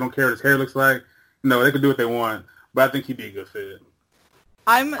character is. We don't care what his hair looks like. They can do what they want, but I think he'd be a good fit.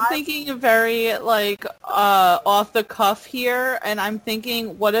 I'm thinking very off the cuff here, and I'm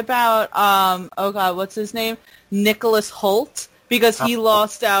thinking, what about what's his name? Nicholas Hoult, because he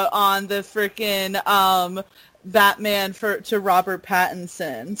lost out on the freaking Batman to Robert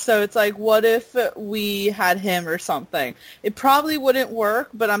Pattinson. So it's like, what if we had him or something? It probably wouldn't work,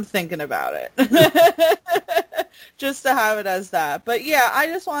 but I'm thinking about it. Just to have it as that. But yeah, I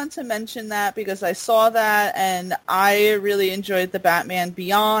just wanted to mention that because I saw that and I really enjoyed the Batman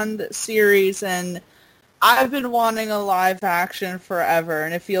Beyond series, and I've been wanting a live action forever,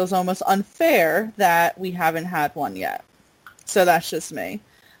 and it feels almost unfair that we haven't had one yet. So that's just me.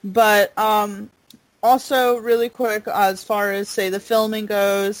 But also, really quick, as far as, say, the filming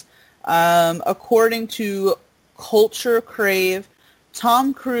goes, according to Culture Crave,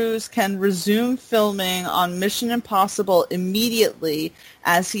 Tom Cruise can resume filming on Mission Impossible immediately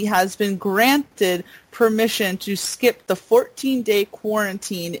as he has been granted permission to skip the 14-day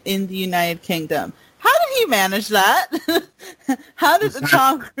quarantine in the United Kingdom. How did he manage that? How did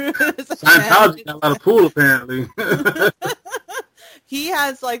Tom Cruise Scientology got a lot of pool, apparently. He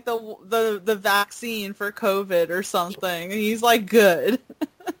has, like, the vaccine for COVID or something. He's, like, good.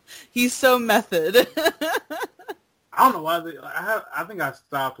 He's so method. I don't know why I think I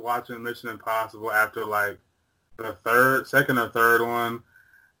stopped watching Mission Impossible after like the second or third one.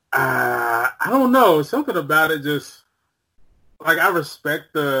 I don't know. Something about it just like I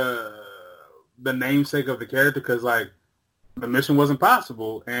respect the namesake of the character because like the mission was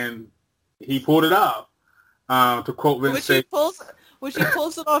impossible and he pulled it off. To quote Vince, which he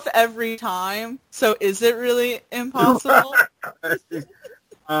pulls it off every time. So is it really impossible?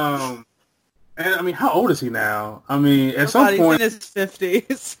 And I mean, how old is he now? I mean, at some point, he's in his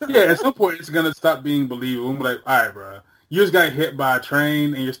 50s. Yeah, at some point, it's gonna stop being believable. I'm like, all right, bro, you just got hit by a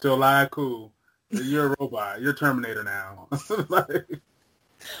train and you're still alive. Cool, you're a robot. You're Terminator now.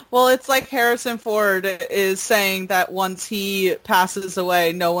 Well, it's like Harrison Ford is saying that once he passes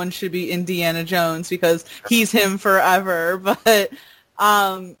away, no one should be Indiana Jones because he's him forever. But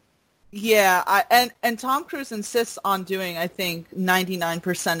yeah, and Tom Cruise insists on doing, I think,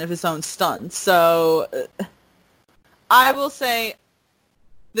 99% of his own stunts. So I will say,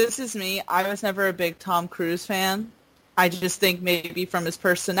 this is me. I was never a big Tom Cruise fan. I just think maybe from his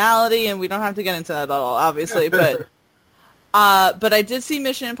personality, and we don't have to get into that at all, obviously, but I did see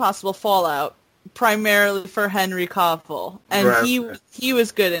Mission Impossible Fallout primarily for Henry Cavill, and right. he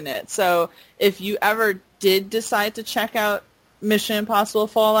was good in it. So if you ever did decide to check out Mission Impossible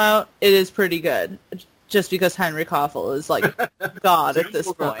Fallout, it is pretty good, just because Henry Cavill is like God at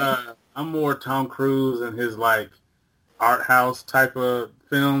this point. I'm more Tom Cruise and his like art house type of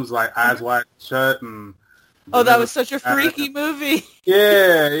films, like Eyes Wide Shut and. Oh, that was such a freaky movie.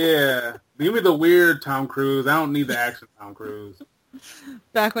 Yeah. Give me the weird Tom Cruise. I don't need the action Tom Cruise.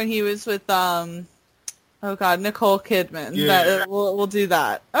 Back when he was with Nicole Kidman. Yeah. We'll do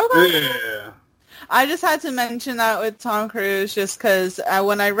that. Okay. Yeah. I just had to mention that with Tom Cruise just because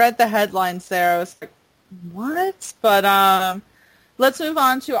when I read the headlines there, I was like, what? But let's move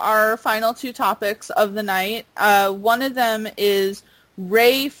on to our final two topics of the night. One of them is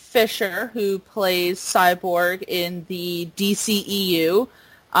Ray Fisher, who plays Cyborg in the DCEU,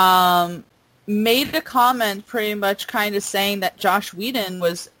 made a comment pretty much kind of saying that Joss Whedon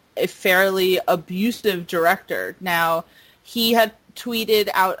was a fairly abusive director. Now, he had tweeted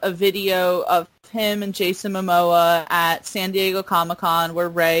out a video of him and Jason Momoa at San Diego Comic-Con where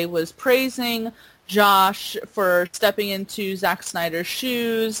Ray was praising Josh for stepping into Zack Snyder's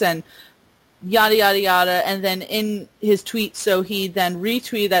shoes and yada, yada, yada. And then in his tweet, so he then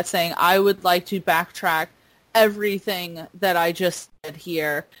retweeted that saying, I would like to backtrack everything that I just said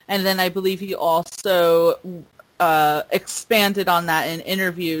here. And then I believe he also expanded on that in an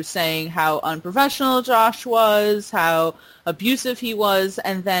interview saying how unprofessional Josh was, how abusive he was.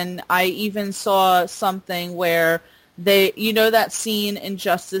 And then I even saw something where that scene in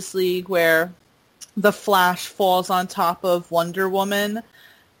Justice League where the Flash falls on top of Wonder Woman.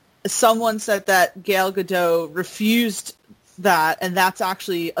 Someone said that Gal Gadot refused that, and that's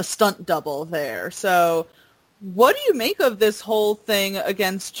actually a stunt double there. So what do you make of this whole thing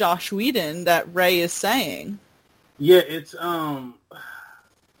against Joss Whedon that Ray is saying? Yeah, it's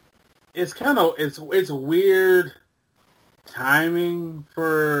weird timing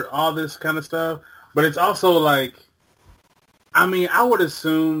for all this kind of stuff, but it's also like, I mean, I would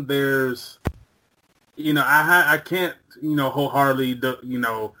assume there's, I can't, wholeheartedly,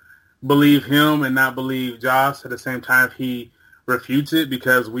 believe him and not believe Joss at the same time he refutes it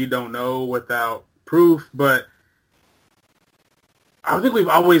because we don't know without proof. But I think we've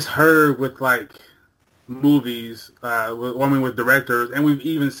always heard with like movies, with directors, and we've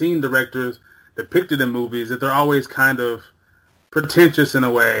even seen directors depicted in movies that they're always kind of pretentious in a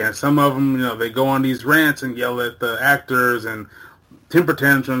way. And some of them, they go on these rants and yell at the actors and temper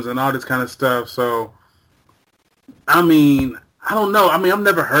tantrums and all this kind of stuff. So, I mean, I don't know. I mean, I've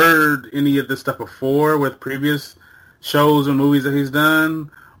never heard any of this stuff before with previous shows or movies that he's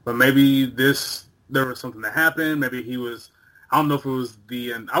done. But maybe there was something that happened. Maybe he was, I don't know if it was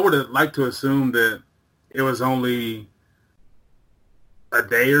I would have liked to assume that it was only a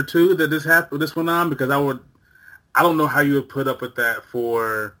day or two that this went on, because I don't know how you would put up with that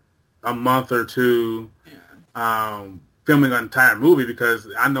for a month or two, filming an entire movie, because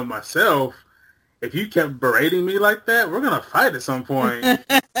I know myself, if you kept berating me like that, we're going to fight at some point.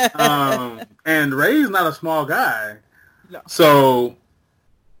 And Ray's not a small guy. No. So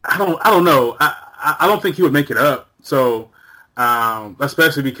I don't know. I don't think he would make it up. So,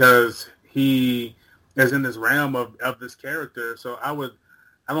 especially because he is in this realm of this character. So I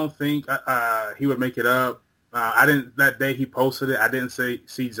don't think he would make it up. That day he posted it, I didn't see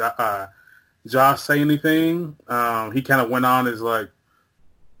Josh say anything. He kind of went on as like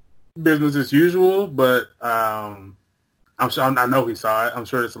business as usual, but I'm sure, I know he saw it. I'm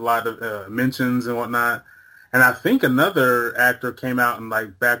sure there's a lot of mentions and whatnot. And I think another actor came out and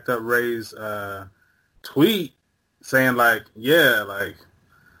like backed up Ray's tweet saying like, yeah, like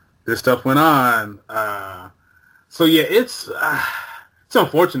this stuff went on. So yeah, it's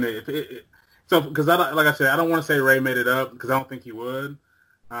unfortunate. Because like I said, I don't want to say Ray made it up because I don't think he would.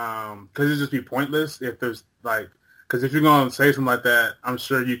 Because it'd just be pointless if there's like, because if you're going to say something like that, I'm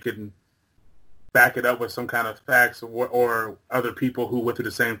sure you can back it up with some kind of facts or other people who went through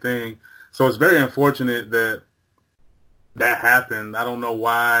the same thing. So it's very unfortunate that happened. I don't know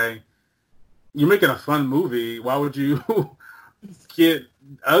why. You're making a fun movie. Why would you get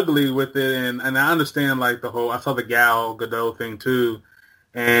ugly with it? And I understand like I saw the Gal Gadot thing too,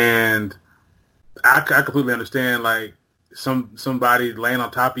 and I completely understand like somebody laying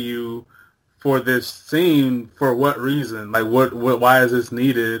on top of you for this scene for what reason? Like why is this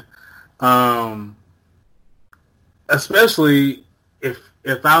needed? Especially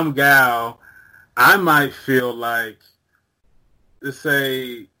if I'm Gal, I might feel like, let's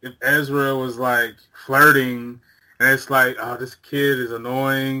say if Ezra was like flirting and it's like, oh, this kid is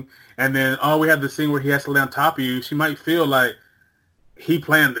annoying, and then we have the scene where he has to lay on top of you, she might feel like he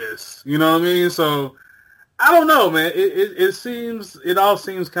planned this. You know what I mean? So I don't know, man. It all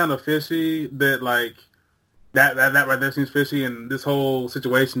seems kind of fishy that like that right there seems fishy, and this whole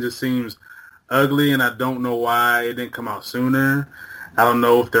situation just seems ugly, and I don't know why it didn't come out sooner. I don't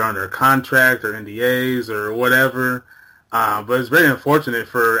know if they're under contract or NDAs or whatever, but it's very unfortunate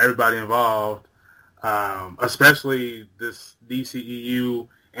for everybody involved, especially this DCEU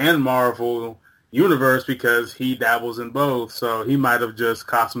and Marvel universe, because he dabbles in both. So he might have just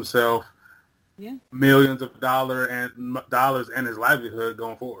cost himself millions of dollars and his livelihood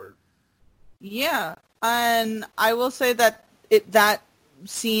going forward. Yeah, and I will say that that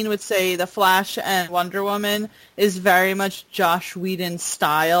scene with, say, The Flash and Wonder Woman is very much Joss Whedon's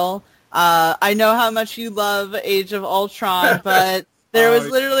style. I know how much you love Age of Ultron, but there was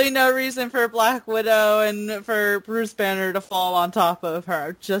literally no reason for Black Widow and for Bruce Banner to fall on top of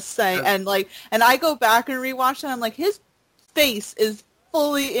her. Just saying. And I go back and rewatch it, and I'm like, his face is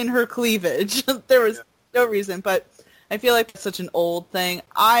fully in her cleavage. There was no reason, but I feel like it's such an old thing.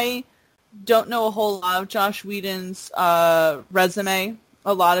 I don't know a whole lot of Joss Whedon's resume.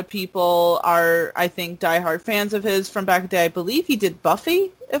 A lot of people are, I think, diehard fans of his from back in the day. I believe he did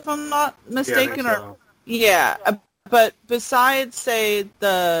Buffy, if I'm not mistaken. But besides, say,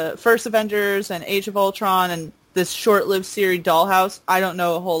 the first Avengers and Age of Ultron and this short-lived series Dollhouse, I don't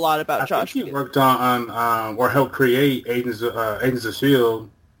know a whole lot about Joss Whedon. He worked on or helped create Agents of S.H.I.E.L.D.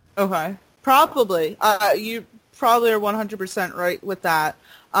 Okay. Probably. You probably are 100% right with that.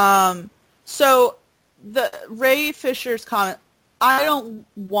 So the Ray Fisher's comment, I don't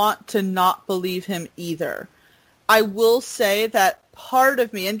want to not believe him either. I will say that part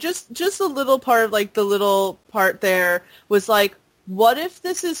of me, and just a little part of like the little part there was like, what if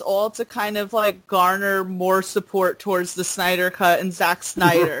this is all to kind of like garner more support towards the Snyder Cut and Zack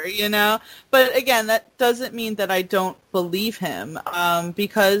Snyder, you know? But again, that doesn't mean that I don't believe him,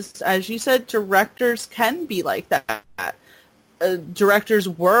 because as you said, directors can be like that. Directors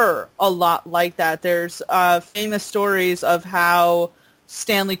were a lot like that. There's famous stories of how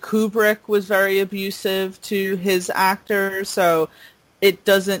Stanley Kubrick was very abusive to his actors, so it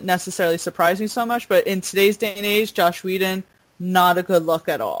doesn't necessarily surprise me so much. But in today's day and age, Joss Whedon, not a good look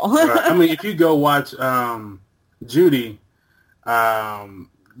at all. I mean, if you go watch Judy,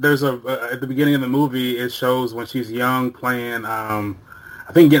 there's at the beginning of the movie, it shows when she's young playing, I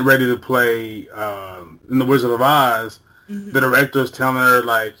think getting ready to play in The Wizard of Oz. The director's telling her,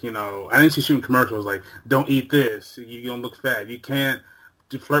 like, you know, I think she's shooting commercials, like, don't eat this, you don't look fat, you can't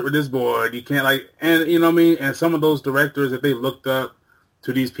flirt with this boy, you can't, like, and, you know what I mean? And some of those directors, if they looked up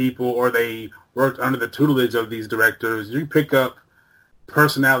to these people or they worked under the tutelage of these directors, you pick up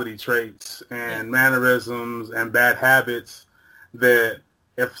personality traits and mannerisms and bad habits that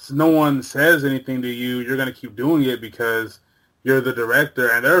if no one says anything to you, you're going to keep doing it because you're the director,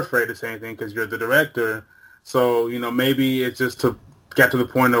 and they're afraid to say anything because you're the director. So, you know, maybe it's just to get to the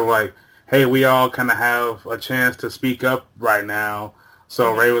point of like, hey, we all kind of have a chance to speak up right now.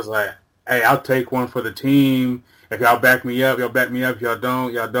 So Ray was like, hey, I'll take one for the team. If y'all back me up, y'all back me up. If y'all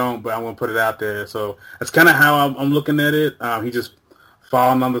don't, but I'm going to put it out there. So that's kind of how I'm looking at it. He just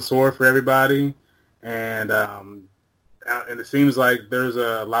falling on the sword for everybody. And it seems like there's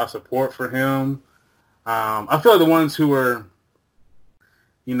a lot of support for him. I feel like the ones who are,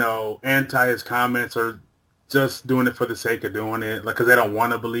 you know, anti his comments are just doing it for the sake of doing it, like, because they don't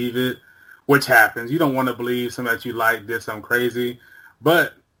want to believe it, which happens. You don't want to believe somebody that you like did something crazy,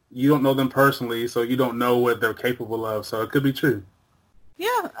 but you don't know them personally, so you don't know what they're capable of, so it could be true.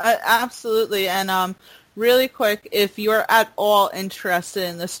 Yeah, absolutely. And really quick, if you're at all interested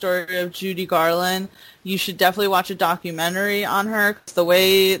in the story of Judy Garland, you should definitely watch a documentary on her. 'Cause the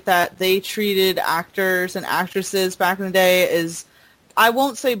way that they treated actors and actresses back in the day is, I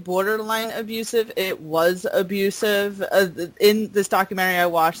won't say borderline abusive. It was abusive. In this documentary I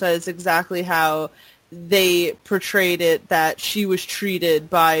watched, that is exactly how they portrayed it, that she was treated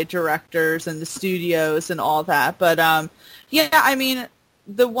by directors and the studios and all that. But yeah, I mean,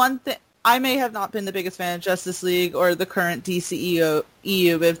 the one thing, I may have not been the biggest fan of Justice League or the current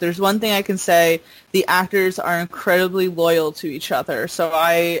DCEU, but if there's one thing I can say, the actors are incredibly loyal to each other. So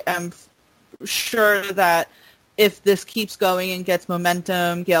I am sure that if this keeps going and gets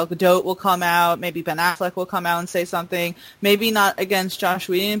momentum, Gal Gadot will come out, maybe Ben Affleck will come out and say something, maybe not against Joss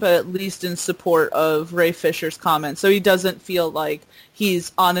Whedon, but at least in support of Ray Fisher's comments, so he doesn't feel like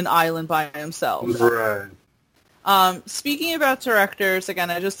he's on an island by himself. Right. Speaking about directors,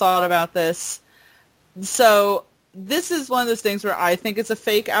 again, I just thought about this. So this is one of those things where I think it's a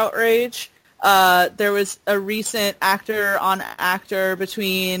fake outrage. There was a recent actor-on-actor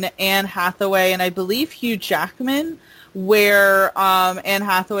between Anne Hathaway and I believe Hugh Jackman, where Anne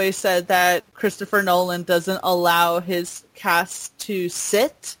Hathaway said that Christopher Nolan doesn't allow his cast to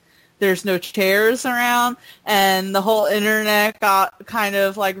sit. There's no chairs around, and the whole internet got kind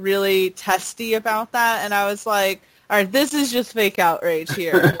of like really testy about that, and I was like, all right, this is just fake outrage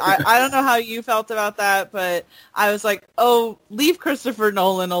here. I don't know how you felt about that, but I was like, oh, leave Christopher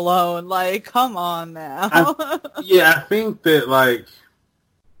Nolan alone. Like, come on now. I think that, like,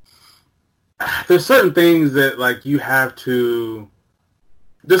 there's certain things that, like, you have to,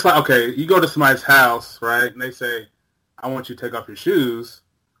 just like, okay, you go to somebody's house, right, and they say, I want you to take off your shoes.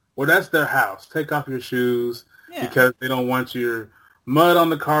 Well, that's their house. Take off your shoes because they don't want your mud on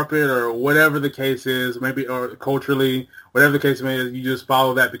the carpet or whatever the case is, maybe, or culturally, whatever the case may be, you just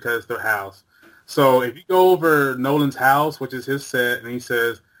follow that because it's their house. So if you go over Nolan's house, which is his set, and he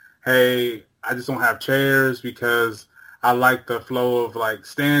says, hey, I just don't have chairs because I like the flow of, like,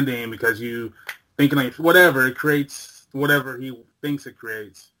 standing because you thinking, like, whatever, it creates whatever he thinks it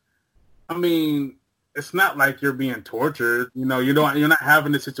creates. I mean, it's not like you're being tortured. You know, you're not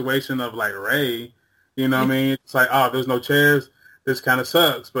having the situation of, like, Ray. You know what I mean? It's like, oh, there's no chairs. This kind of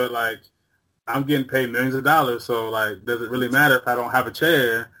sucks. But, like, I'm getting paid millions of dollars. So, like, does it really matter if I don't have a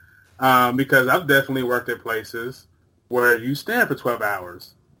chair? Because I've definitely worked at places where you stand for 12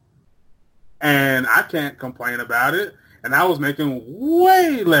 hours. And I can't complain about it. And I was making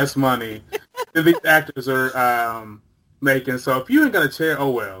way less money than these actors are making. So if you ain't got a chair,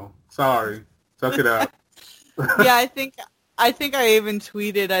 oh, well. Sorry. Suck it up. Yeah, I think I even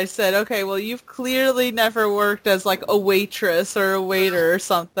tweeted, I said, okay, well, you've clearly never worked as, like, a waitress or a waiter or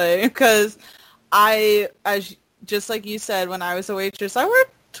something, because just like you said, when I was a waitress, I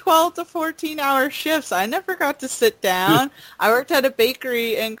worked 12 to 14-hour shifts. I never got to sit down. I worked at a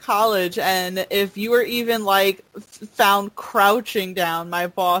bakery in college, and if you were even, like, found crouching down, my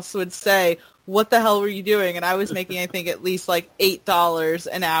boss would say, what the hell were you doing? And I was making, I think, at least, like, $8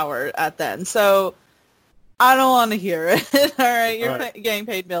 an hour at then. So I don't want to hear it. All right, you're getting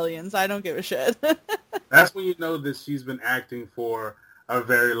paid millions. I don't give a shit. That's when you know that she's been acting for a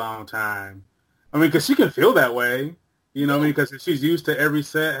very long time. I mean, because she can feel that way. You know what I mean? Because if she's used to every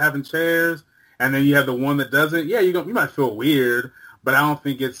set having chairs, and then you have the one that doesn't, yeah, you might feel weird, but I don't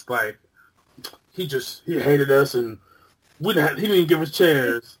think it's like, he hated us, and he didn't give us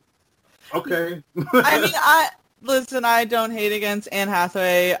chairs. Okay. I mean, listen, I don't hate against Anne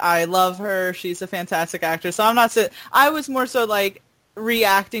Hathaway. I love her. She's a fantastic actress. So I'm not saying, I was more so like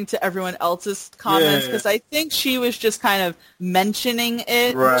reacting to everyone else's comments because I think she was just kind of mentioning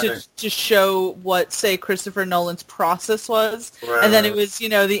it to show what, say, Christopher Nolan's process was. Right. And then it was,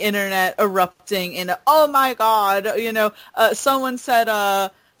 the internet erupting in, oh my God, someone said,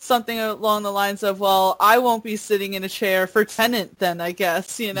 something along the lines of, well, I won't be sitting in a chair for Tenet then, I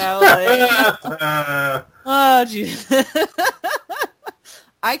guess, like, oh, geez.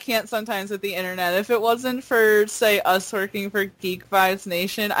 I can't sometimes with the internet. If it wasn't for, say, us working for Geek Vibes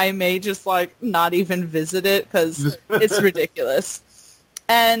Nation, I may just, like, not even visit it because it's ridiculous.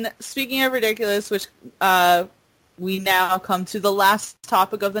 And speaking of ridiculous, which we now come to the last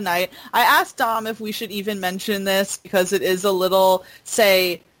topic of the night, I asked Dom if we should even mention this because it is a little,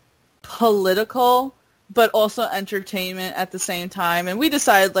 say, political, but also entertainment at the same time. And we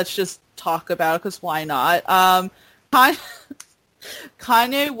decided let's just talk about it because why not?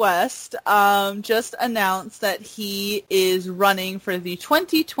 Kanye West just announced that he is running for the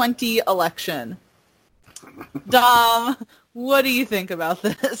 2020 election. Dom, what do you think about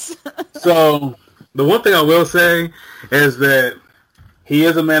this? So, the one thing I will say is that he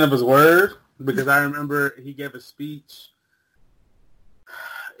is a man of his word. because I remember he gave a speech.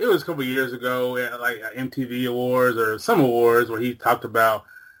 It was a couple years ago at like MTV Awards or some awards where he talked about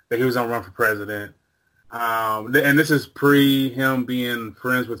that he was going to run for president. And this is pre him being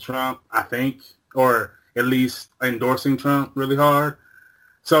friends with Trump, I think, or at least endorsing Trump really hard.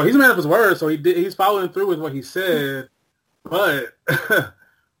 So he's a man of his word. So he's following through with what he said. But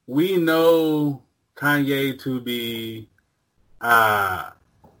we know Kanye to be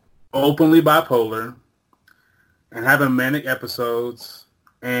openly bipolar and having manic episodes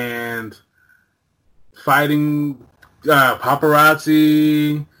and fighting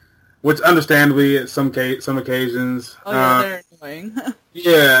paparazzi, which understandably at some occasions. Oh, yeah, they're annoying.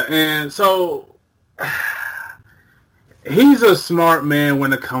 Yeah, and so he's a smart man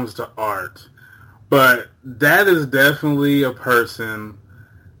when it comes to art, but that is definitely a person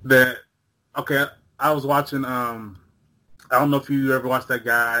that, okay, I was watching, I don't know if you ever watched that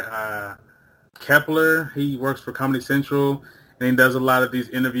guy, Kepler. He works for Comedy Central, and he does a lot of these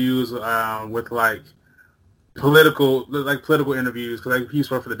interviews with like political interviews, because he used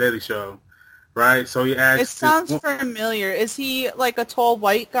to work for The Daily Show, right? So he asked. It sounds familiar. Is he like a tall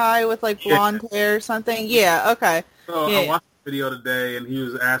white guy with like blonde hair or something? Yeah. Okay. So I watched a video today, and he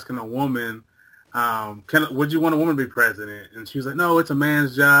was asking a woman, would you want a woman to be president? And she was like, no, it's a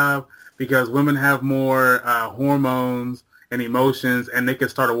man's job because women have more hormones and emotions, and they can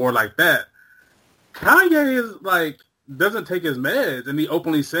start a war like that. Kanye is like, doesn't take his meds, and he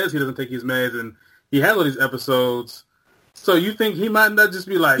openly says he doesn't take his meds, and he has all these episodes. So you think he might not just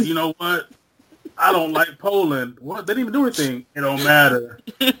be like, you know what? I don't like Poland. What? They didn't even do anything. It don't matter.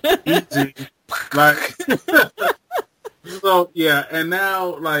 Easy. Like, so yeah. And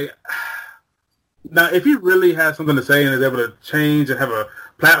now, if he really has something to say and is able to change and have a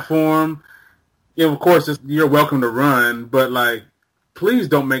platform, of course, you're welcome to run. But like, please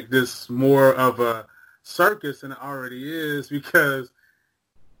don't make this more of a circus than it already is, because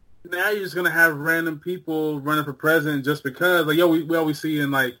now you're just gonna have random people running for president just because. Like, we always see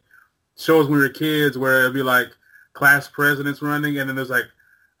in like shows when we were kids where it'd be like class presidents running, and then there's like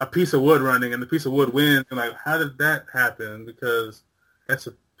a piece of wood running, and the piece of wood wins. And like, how did that happen? Because that's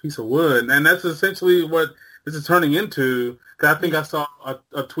a piece of wood, and that's essentially what this is turning into. Because I think I saw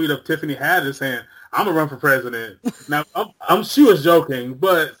a tweet of Tiffany Haddish saying, "I'm gonna run for president." Now, she was joking,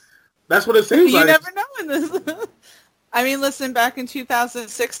 but that's what it seems like. You never know in this. I mean, listen, back in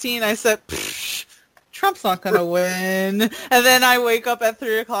 2016, I said, Trump's not going to win. And then I wake up at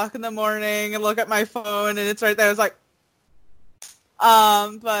 3 o'clock in the morning and look at my phone, and it's right there. I was like,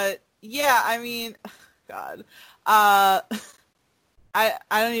 but yeah, I mean, God, I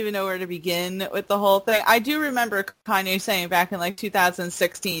don't even know where to begin with the whole thing. I do remember Kanye saying back in like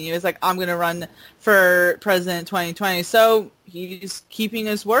 2016, he was like, I'm going to run for president 2020. So he's keeping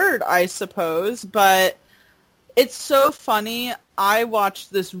his word, I suppose. But it's so funny. I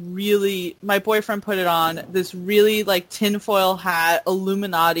watched my boyfriend put it on, this really like tinfoil hat,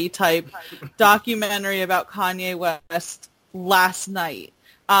 Illuminati type documentary about Kanye West last night.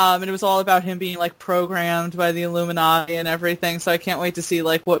 And it was all about him being like programmed by the Illuminati and everything. So I can't wait to see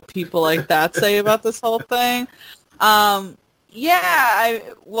like what people like that say about this whole thing.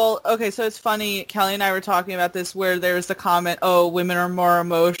 Okay, so it's funny. Kelly and I were talking about this where there's the comment, oh, women are more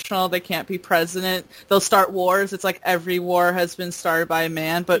emotional. They can't be president. They'll start wars. It's like every war has been started by a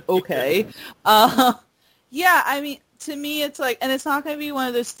man, but okay. Yeah, I mean, to me, it's like, and it's not going to be one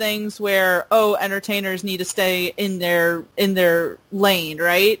of those things where, oh, entertainers need to stay in their lane,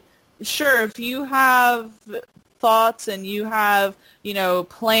 right? Sure, if you have thoughts and you have,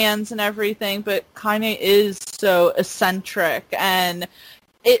 plans and everything, but Kanye is so eccentric, and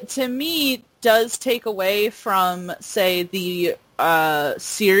it, to me, does take away from, say, the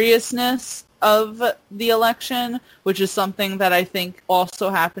seriousness of the election, which is something that I think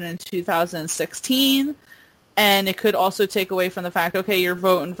also happened in 2016. And it could also take away from the fact, okay, you're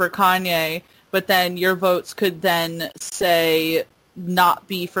voting for Kanye, but then your votes could then say not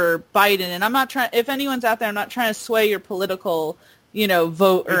be for Biden. And I'm not trying, if anyone's out there, I'm not trying to sway your political,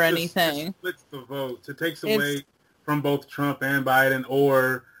 vote or anything. It splits the votes. It takes away from both Trump and Biden,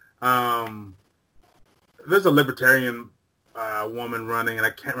 or there's a libertarian woman running, and I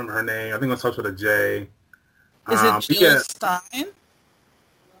can't remember her name. I think it starts with a J. Is it Jill Stein?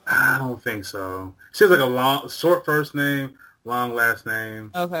 I don't think so. She has like a short first name, long last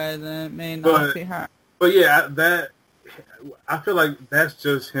name. Okay, then it may not be her. But yeah, I feel like that's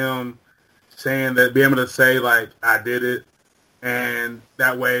just him saying that, being able to say like, I did it, and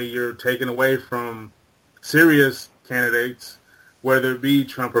that way you're taken away from serious candidates, whether it be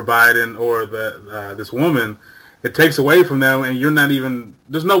Trump or Biden or this woman. it takes away from them, and you're not even.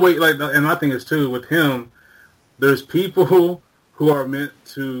 There's no way. Like, and my thing is too with him. There's people who are meant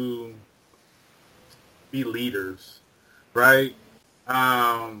to be leaders, right?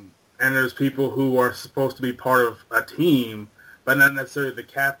 And there's people who are supposed to be part of a team, but not necessarily the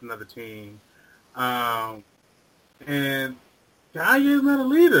captain of the team. And Kanye is not a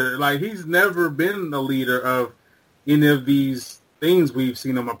leader. Like, he's never been a leader of any of these things we've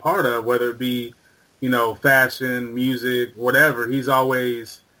seen him a part of, whether it be, fashion, music, whatever. He's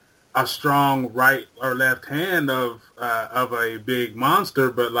always a strong right or left hand of a big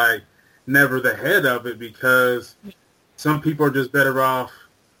monster, but like never the head of it, because some people are just better off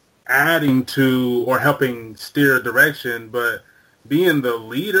adding to or helping steer a direction, but being the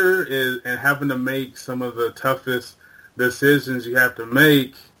leader and having to make some of the toughest decisions you have to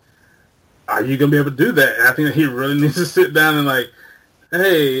make, are you going to be able to do that? And I think that he really needs to sit down and like,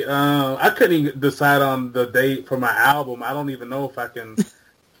 hey, I couldn't even decide on the date for my album. I don't even know if I can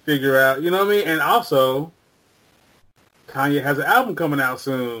figure out, you know what I mean? And also, Kanye has an album coming out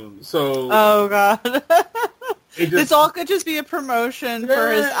soon, so... Oh, God. This all could just be a promotion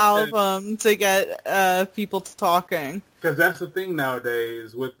for his album to get people talking. Because that's the thing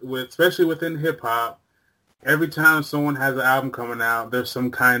nowadays, with especially within hip-hop, every time someone has an album coming out, there's some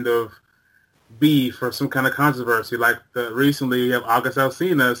kind of beef or some kind of controversy. Like recently, you have August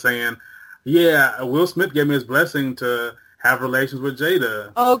Alsina saying, yeah, Will Smith gave me his blessing to have relations with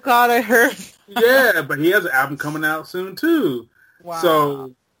Jada. Oh, God, I heard. Yeah, but he has an album coming out soon, too. Wow.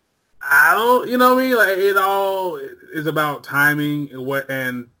 So, I don't, you know what I mean? Like, it all is about timing,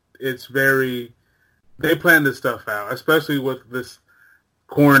 and it's very, they plan this stuff out, especially with this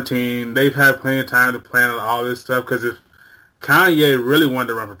quarantine. They've had plenty of time to plan on all this stuff, because if Kanye really wanted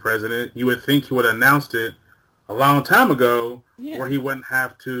to run for president, you would think he would have announced it a long time ago, where he wouldn't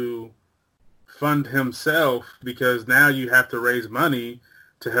have to fund himself, because now you have to raise money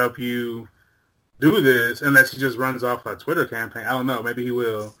to help you do this, unless he just runs off a Twitter campaign. I don't know. Maybe he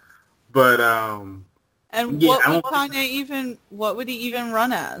will. But, and what would he even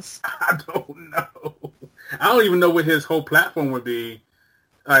run as? I don't know. I don't even know what his whole platform would be.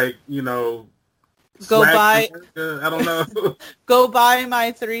 Like, go buy. I don't know. Go buy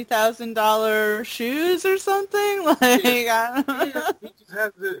my $3,000 shoes or something. Like, he just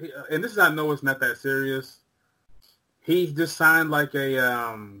has to, and this is, I know it's not that serious. He just signed like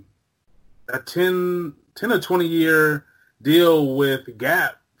a 10 or 20 year deal with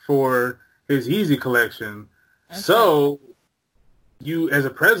Gap for his Yeezy collection. Okay. So you, as a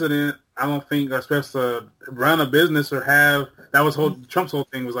president, I don't think you're supposed to run a business or have, that was Trump's whole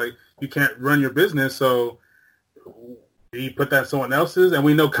thing was like, you can't run your business, so you put that someone else's. And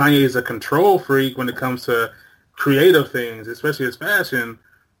we know Kanye is a control freak when it comes to creative things, especially his fashion.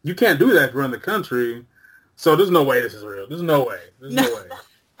 You can't do that to run the country. So there's no way this is real. There's no way. There's no way.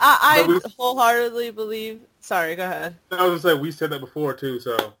 I wholeheartedly believe. Sorry, go ahead. I was going to say, we said that before, too,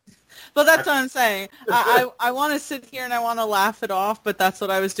 so. But that's what I'm saying. I want to sit here and I want to laugh it off, but that's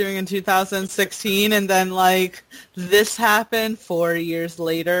what I was doing in 2016, and then, like, this happened 4 years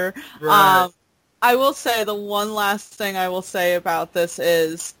later. Right. I will say the one last thing I will say about this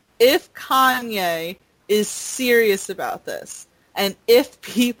is, if Kanye is serious about this, and if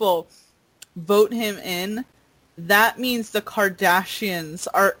people vote him in, that means the Kardashians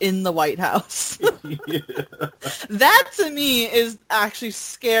are in the White House. Yeah. That, to me, is actually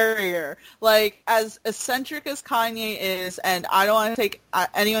scarier. Like, as eccentric as Kanye is, and I don't want to take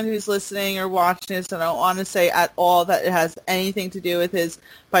anyone who's listening or watching this, and I don't want to say at all that it has anything to do with his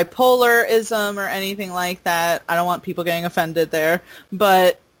bipolarism or anything like that. I don't want people getting offended there.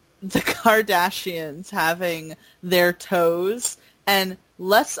 But the Kardashians having their toes, and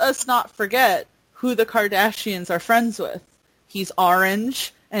let's us not forget who the Kardashians are friends with. He's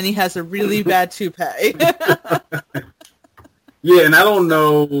orange, and he has a really bad toupee. Yeah, and I don't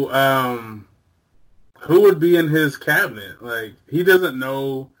know who would be in his cabinet. Like, he doesn't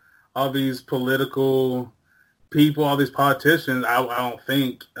know all these political people, all these politicians. I don't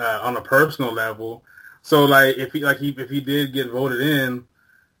think on a personal level. So, like, if he did get voted in,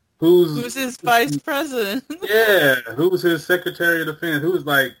 who's his vice president? Yeah, who's his Secretary of Defense? Who's,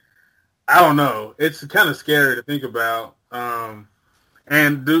 like, I don't know. It's kind of scary to think about.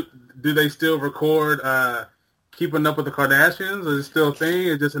 And do they still record Keeping Up with the Kardashians? Is it still a thing?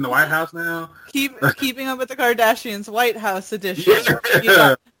 It's just in the White House now? Keeping Up with the Kardashians, White House edition.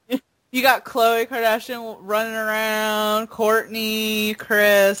 Yeah. You got Khloe Kardashian running around, Kourtney,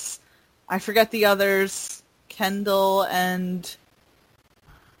 Kris, I forget the others, Kendall, and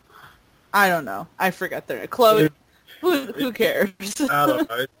I don't know. I forget their name. Khloe. Who cares? I don't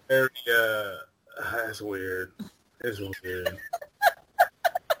know. It's very, that's weird. It's weird.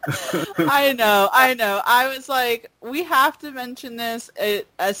 I know. I was like, we have to mention this.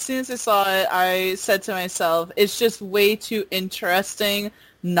 As soon as I saw it, I said to myself, it's just way too interesting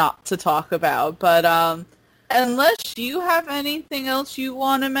not to talk about. But unless you have anything else you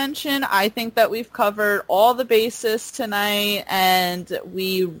want to mention, I think that we've covered all the bases tonight, and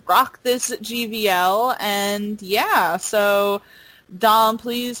we rock this GVL. And yeah, so Dom,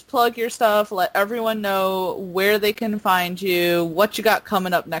 please plug your stuff. Let everyone know where they can find you, what you got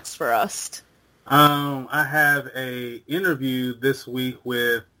coming up next for us. I have a interview this week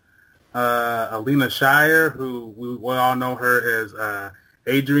with Alina Shire, who we all know her as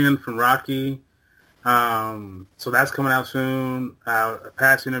Adrian from Rocky. So that's coming out soon. A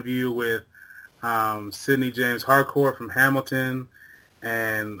past interview with Sidney James Harcourt from Hamilton,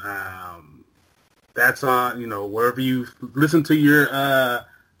 and that's on, wherever you listen to your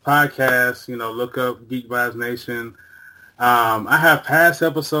podcast, look up Geek Vibes Nation. I have past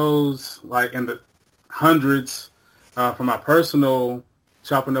episodes, like in the hundreds, for my personal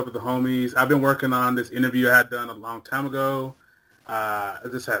Chopping Up with the Homies. I've been working on this interview I had done a long time ago. I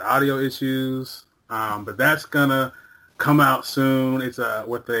just had audio issues, but that's going to come out soon. It's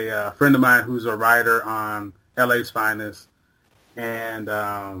with a friend of mine who's a writer on LA's Finest. And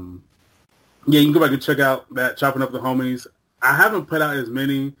yeah, you can go back and check out that Chopping Up the Homies. I haven't put out as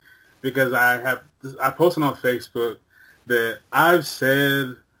many because I posted on Facebook that I've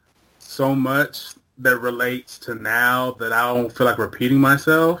said so much that relates to now that I don't feel like repeating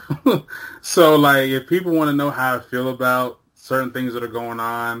myself. So, like, if people want to know how I feel about certain things that are going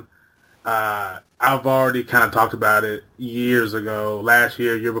on, I've already kind of talked about it years ago, last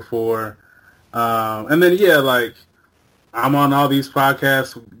year before. And then, yeah, like, I'm on all these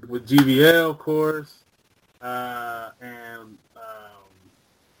podcasts with GVL, of course, and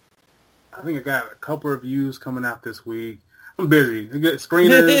I think I got a couple reviews coming out this week. I'm busy. You get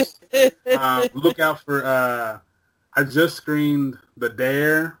screeners. Look out for, I just screened The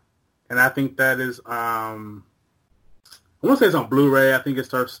Dare, and I think that is, I want to say it's on Blu-ray. I think it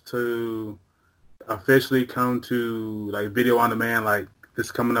starts to officially come to, like, video on demand, like,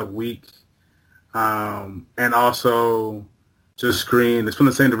 this coming up week. And also just screened, it's from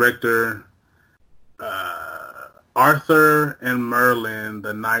the same director, Arthur and Merlin,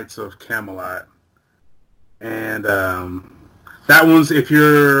 The Knights of Camelot. And that one's, if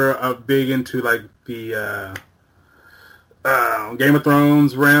you're big into like the Game of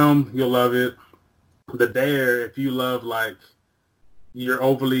Thrones realm, you'll love it. The Dare, if you love like your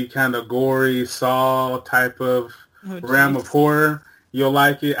overly kind of gory Saw type of realm of horror, you'll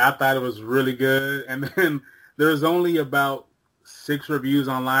like it. I thought it was really good. And then there's only about 6 reviews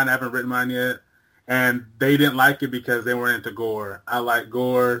online. I haven't written mine yet. And they didn't like it because they weren't into gore. I like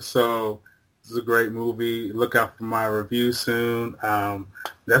gore, so this is a great movie. Look out for my review soon.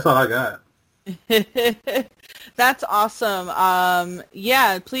 That's all I got. That's awesome.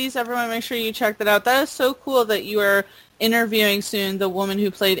 Yeah, please, everyone, make sure you check that out. That is so cool that you are interviewing soon the woman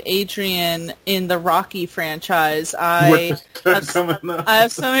who played Adrian in the Rocky franchise. I have so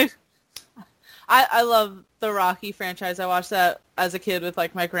many. I love the Rocky franchise. I watched that as a kid with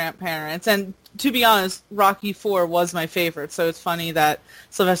like my grandparents, and to be honest, Rocky 4 was my favorite. So it's funny that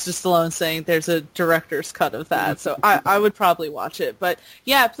Sylvester Stallone's saying there's a director's cut of that. So I would probably watch it. But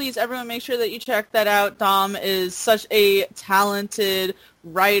yeah, please, everyone, make sure that you check that out. Dom is such a talented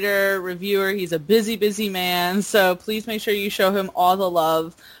writer, reviewer. He's a busy, busy man. So please make sure you show him all the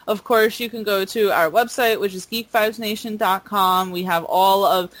love. Of course, you can go to our website, which is geekvibesnation.com. We have all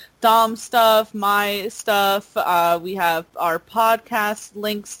of Dom's stuff, my stuff. We have our podcast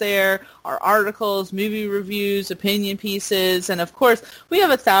links there, our articles, movie reviews, opinion pieces, and of course, we have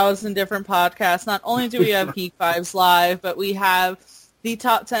 1,000 different podcasts. Not only do we have Geek Vibes Live, but we have the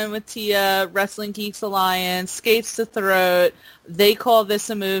Top 10 with Tia, Wrestling Geeks Alliance, Skates to Throat, They Call This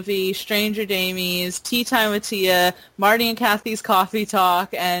a Movie, Stranger Damies, Tea Time with Tia, Marty and Kathy's Coffee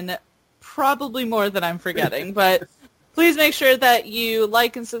Talk, and probably more that I'm forgetting. But please make sure that you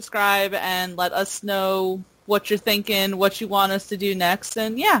like and subscribe and let us know what you're thinking, what you want us to do next.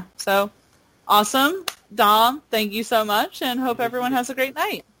 And yeah, so awesome. Dom, thank you so much, and hope everyone has a great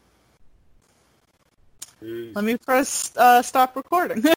night. Peace. Let me press stop recording.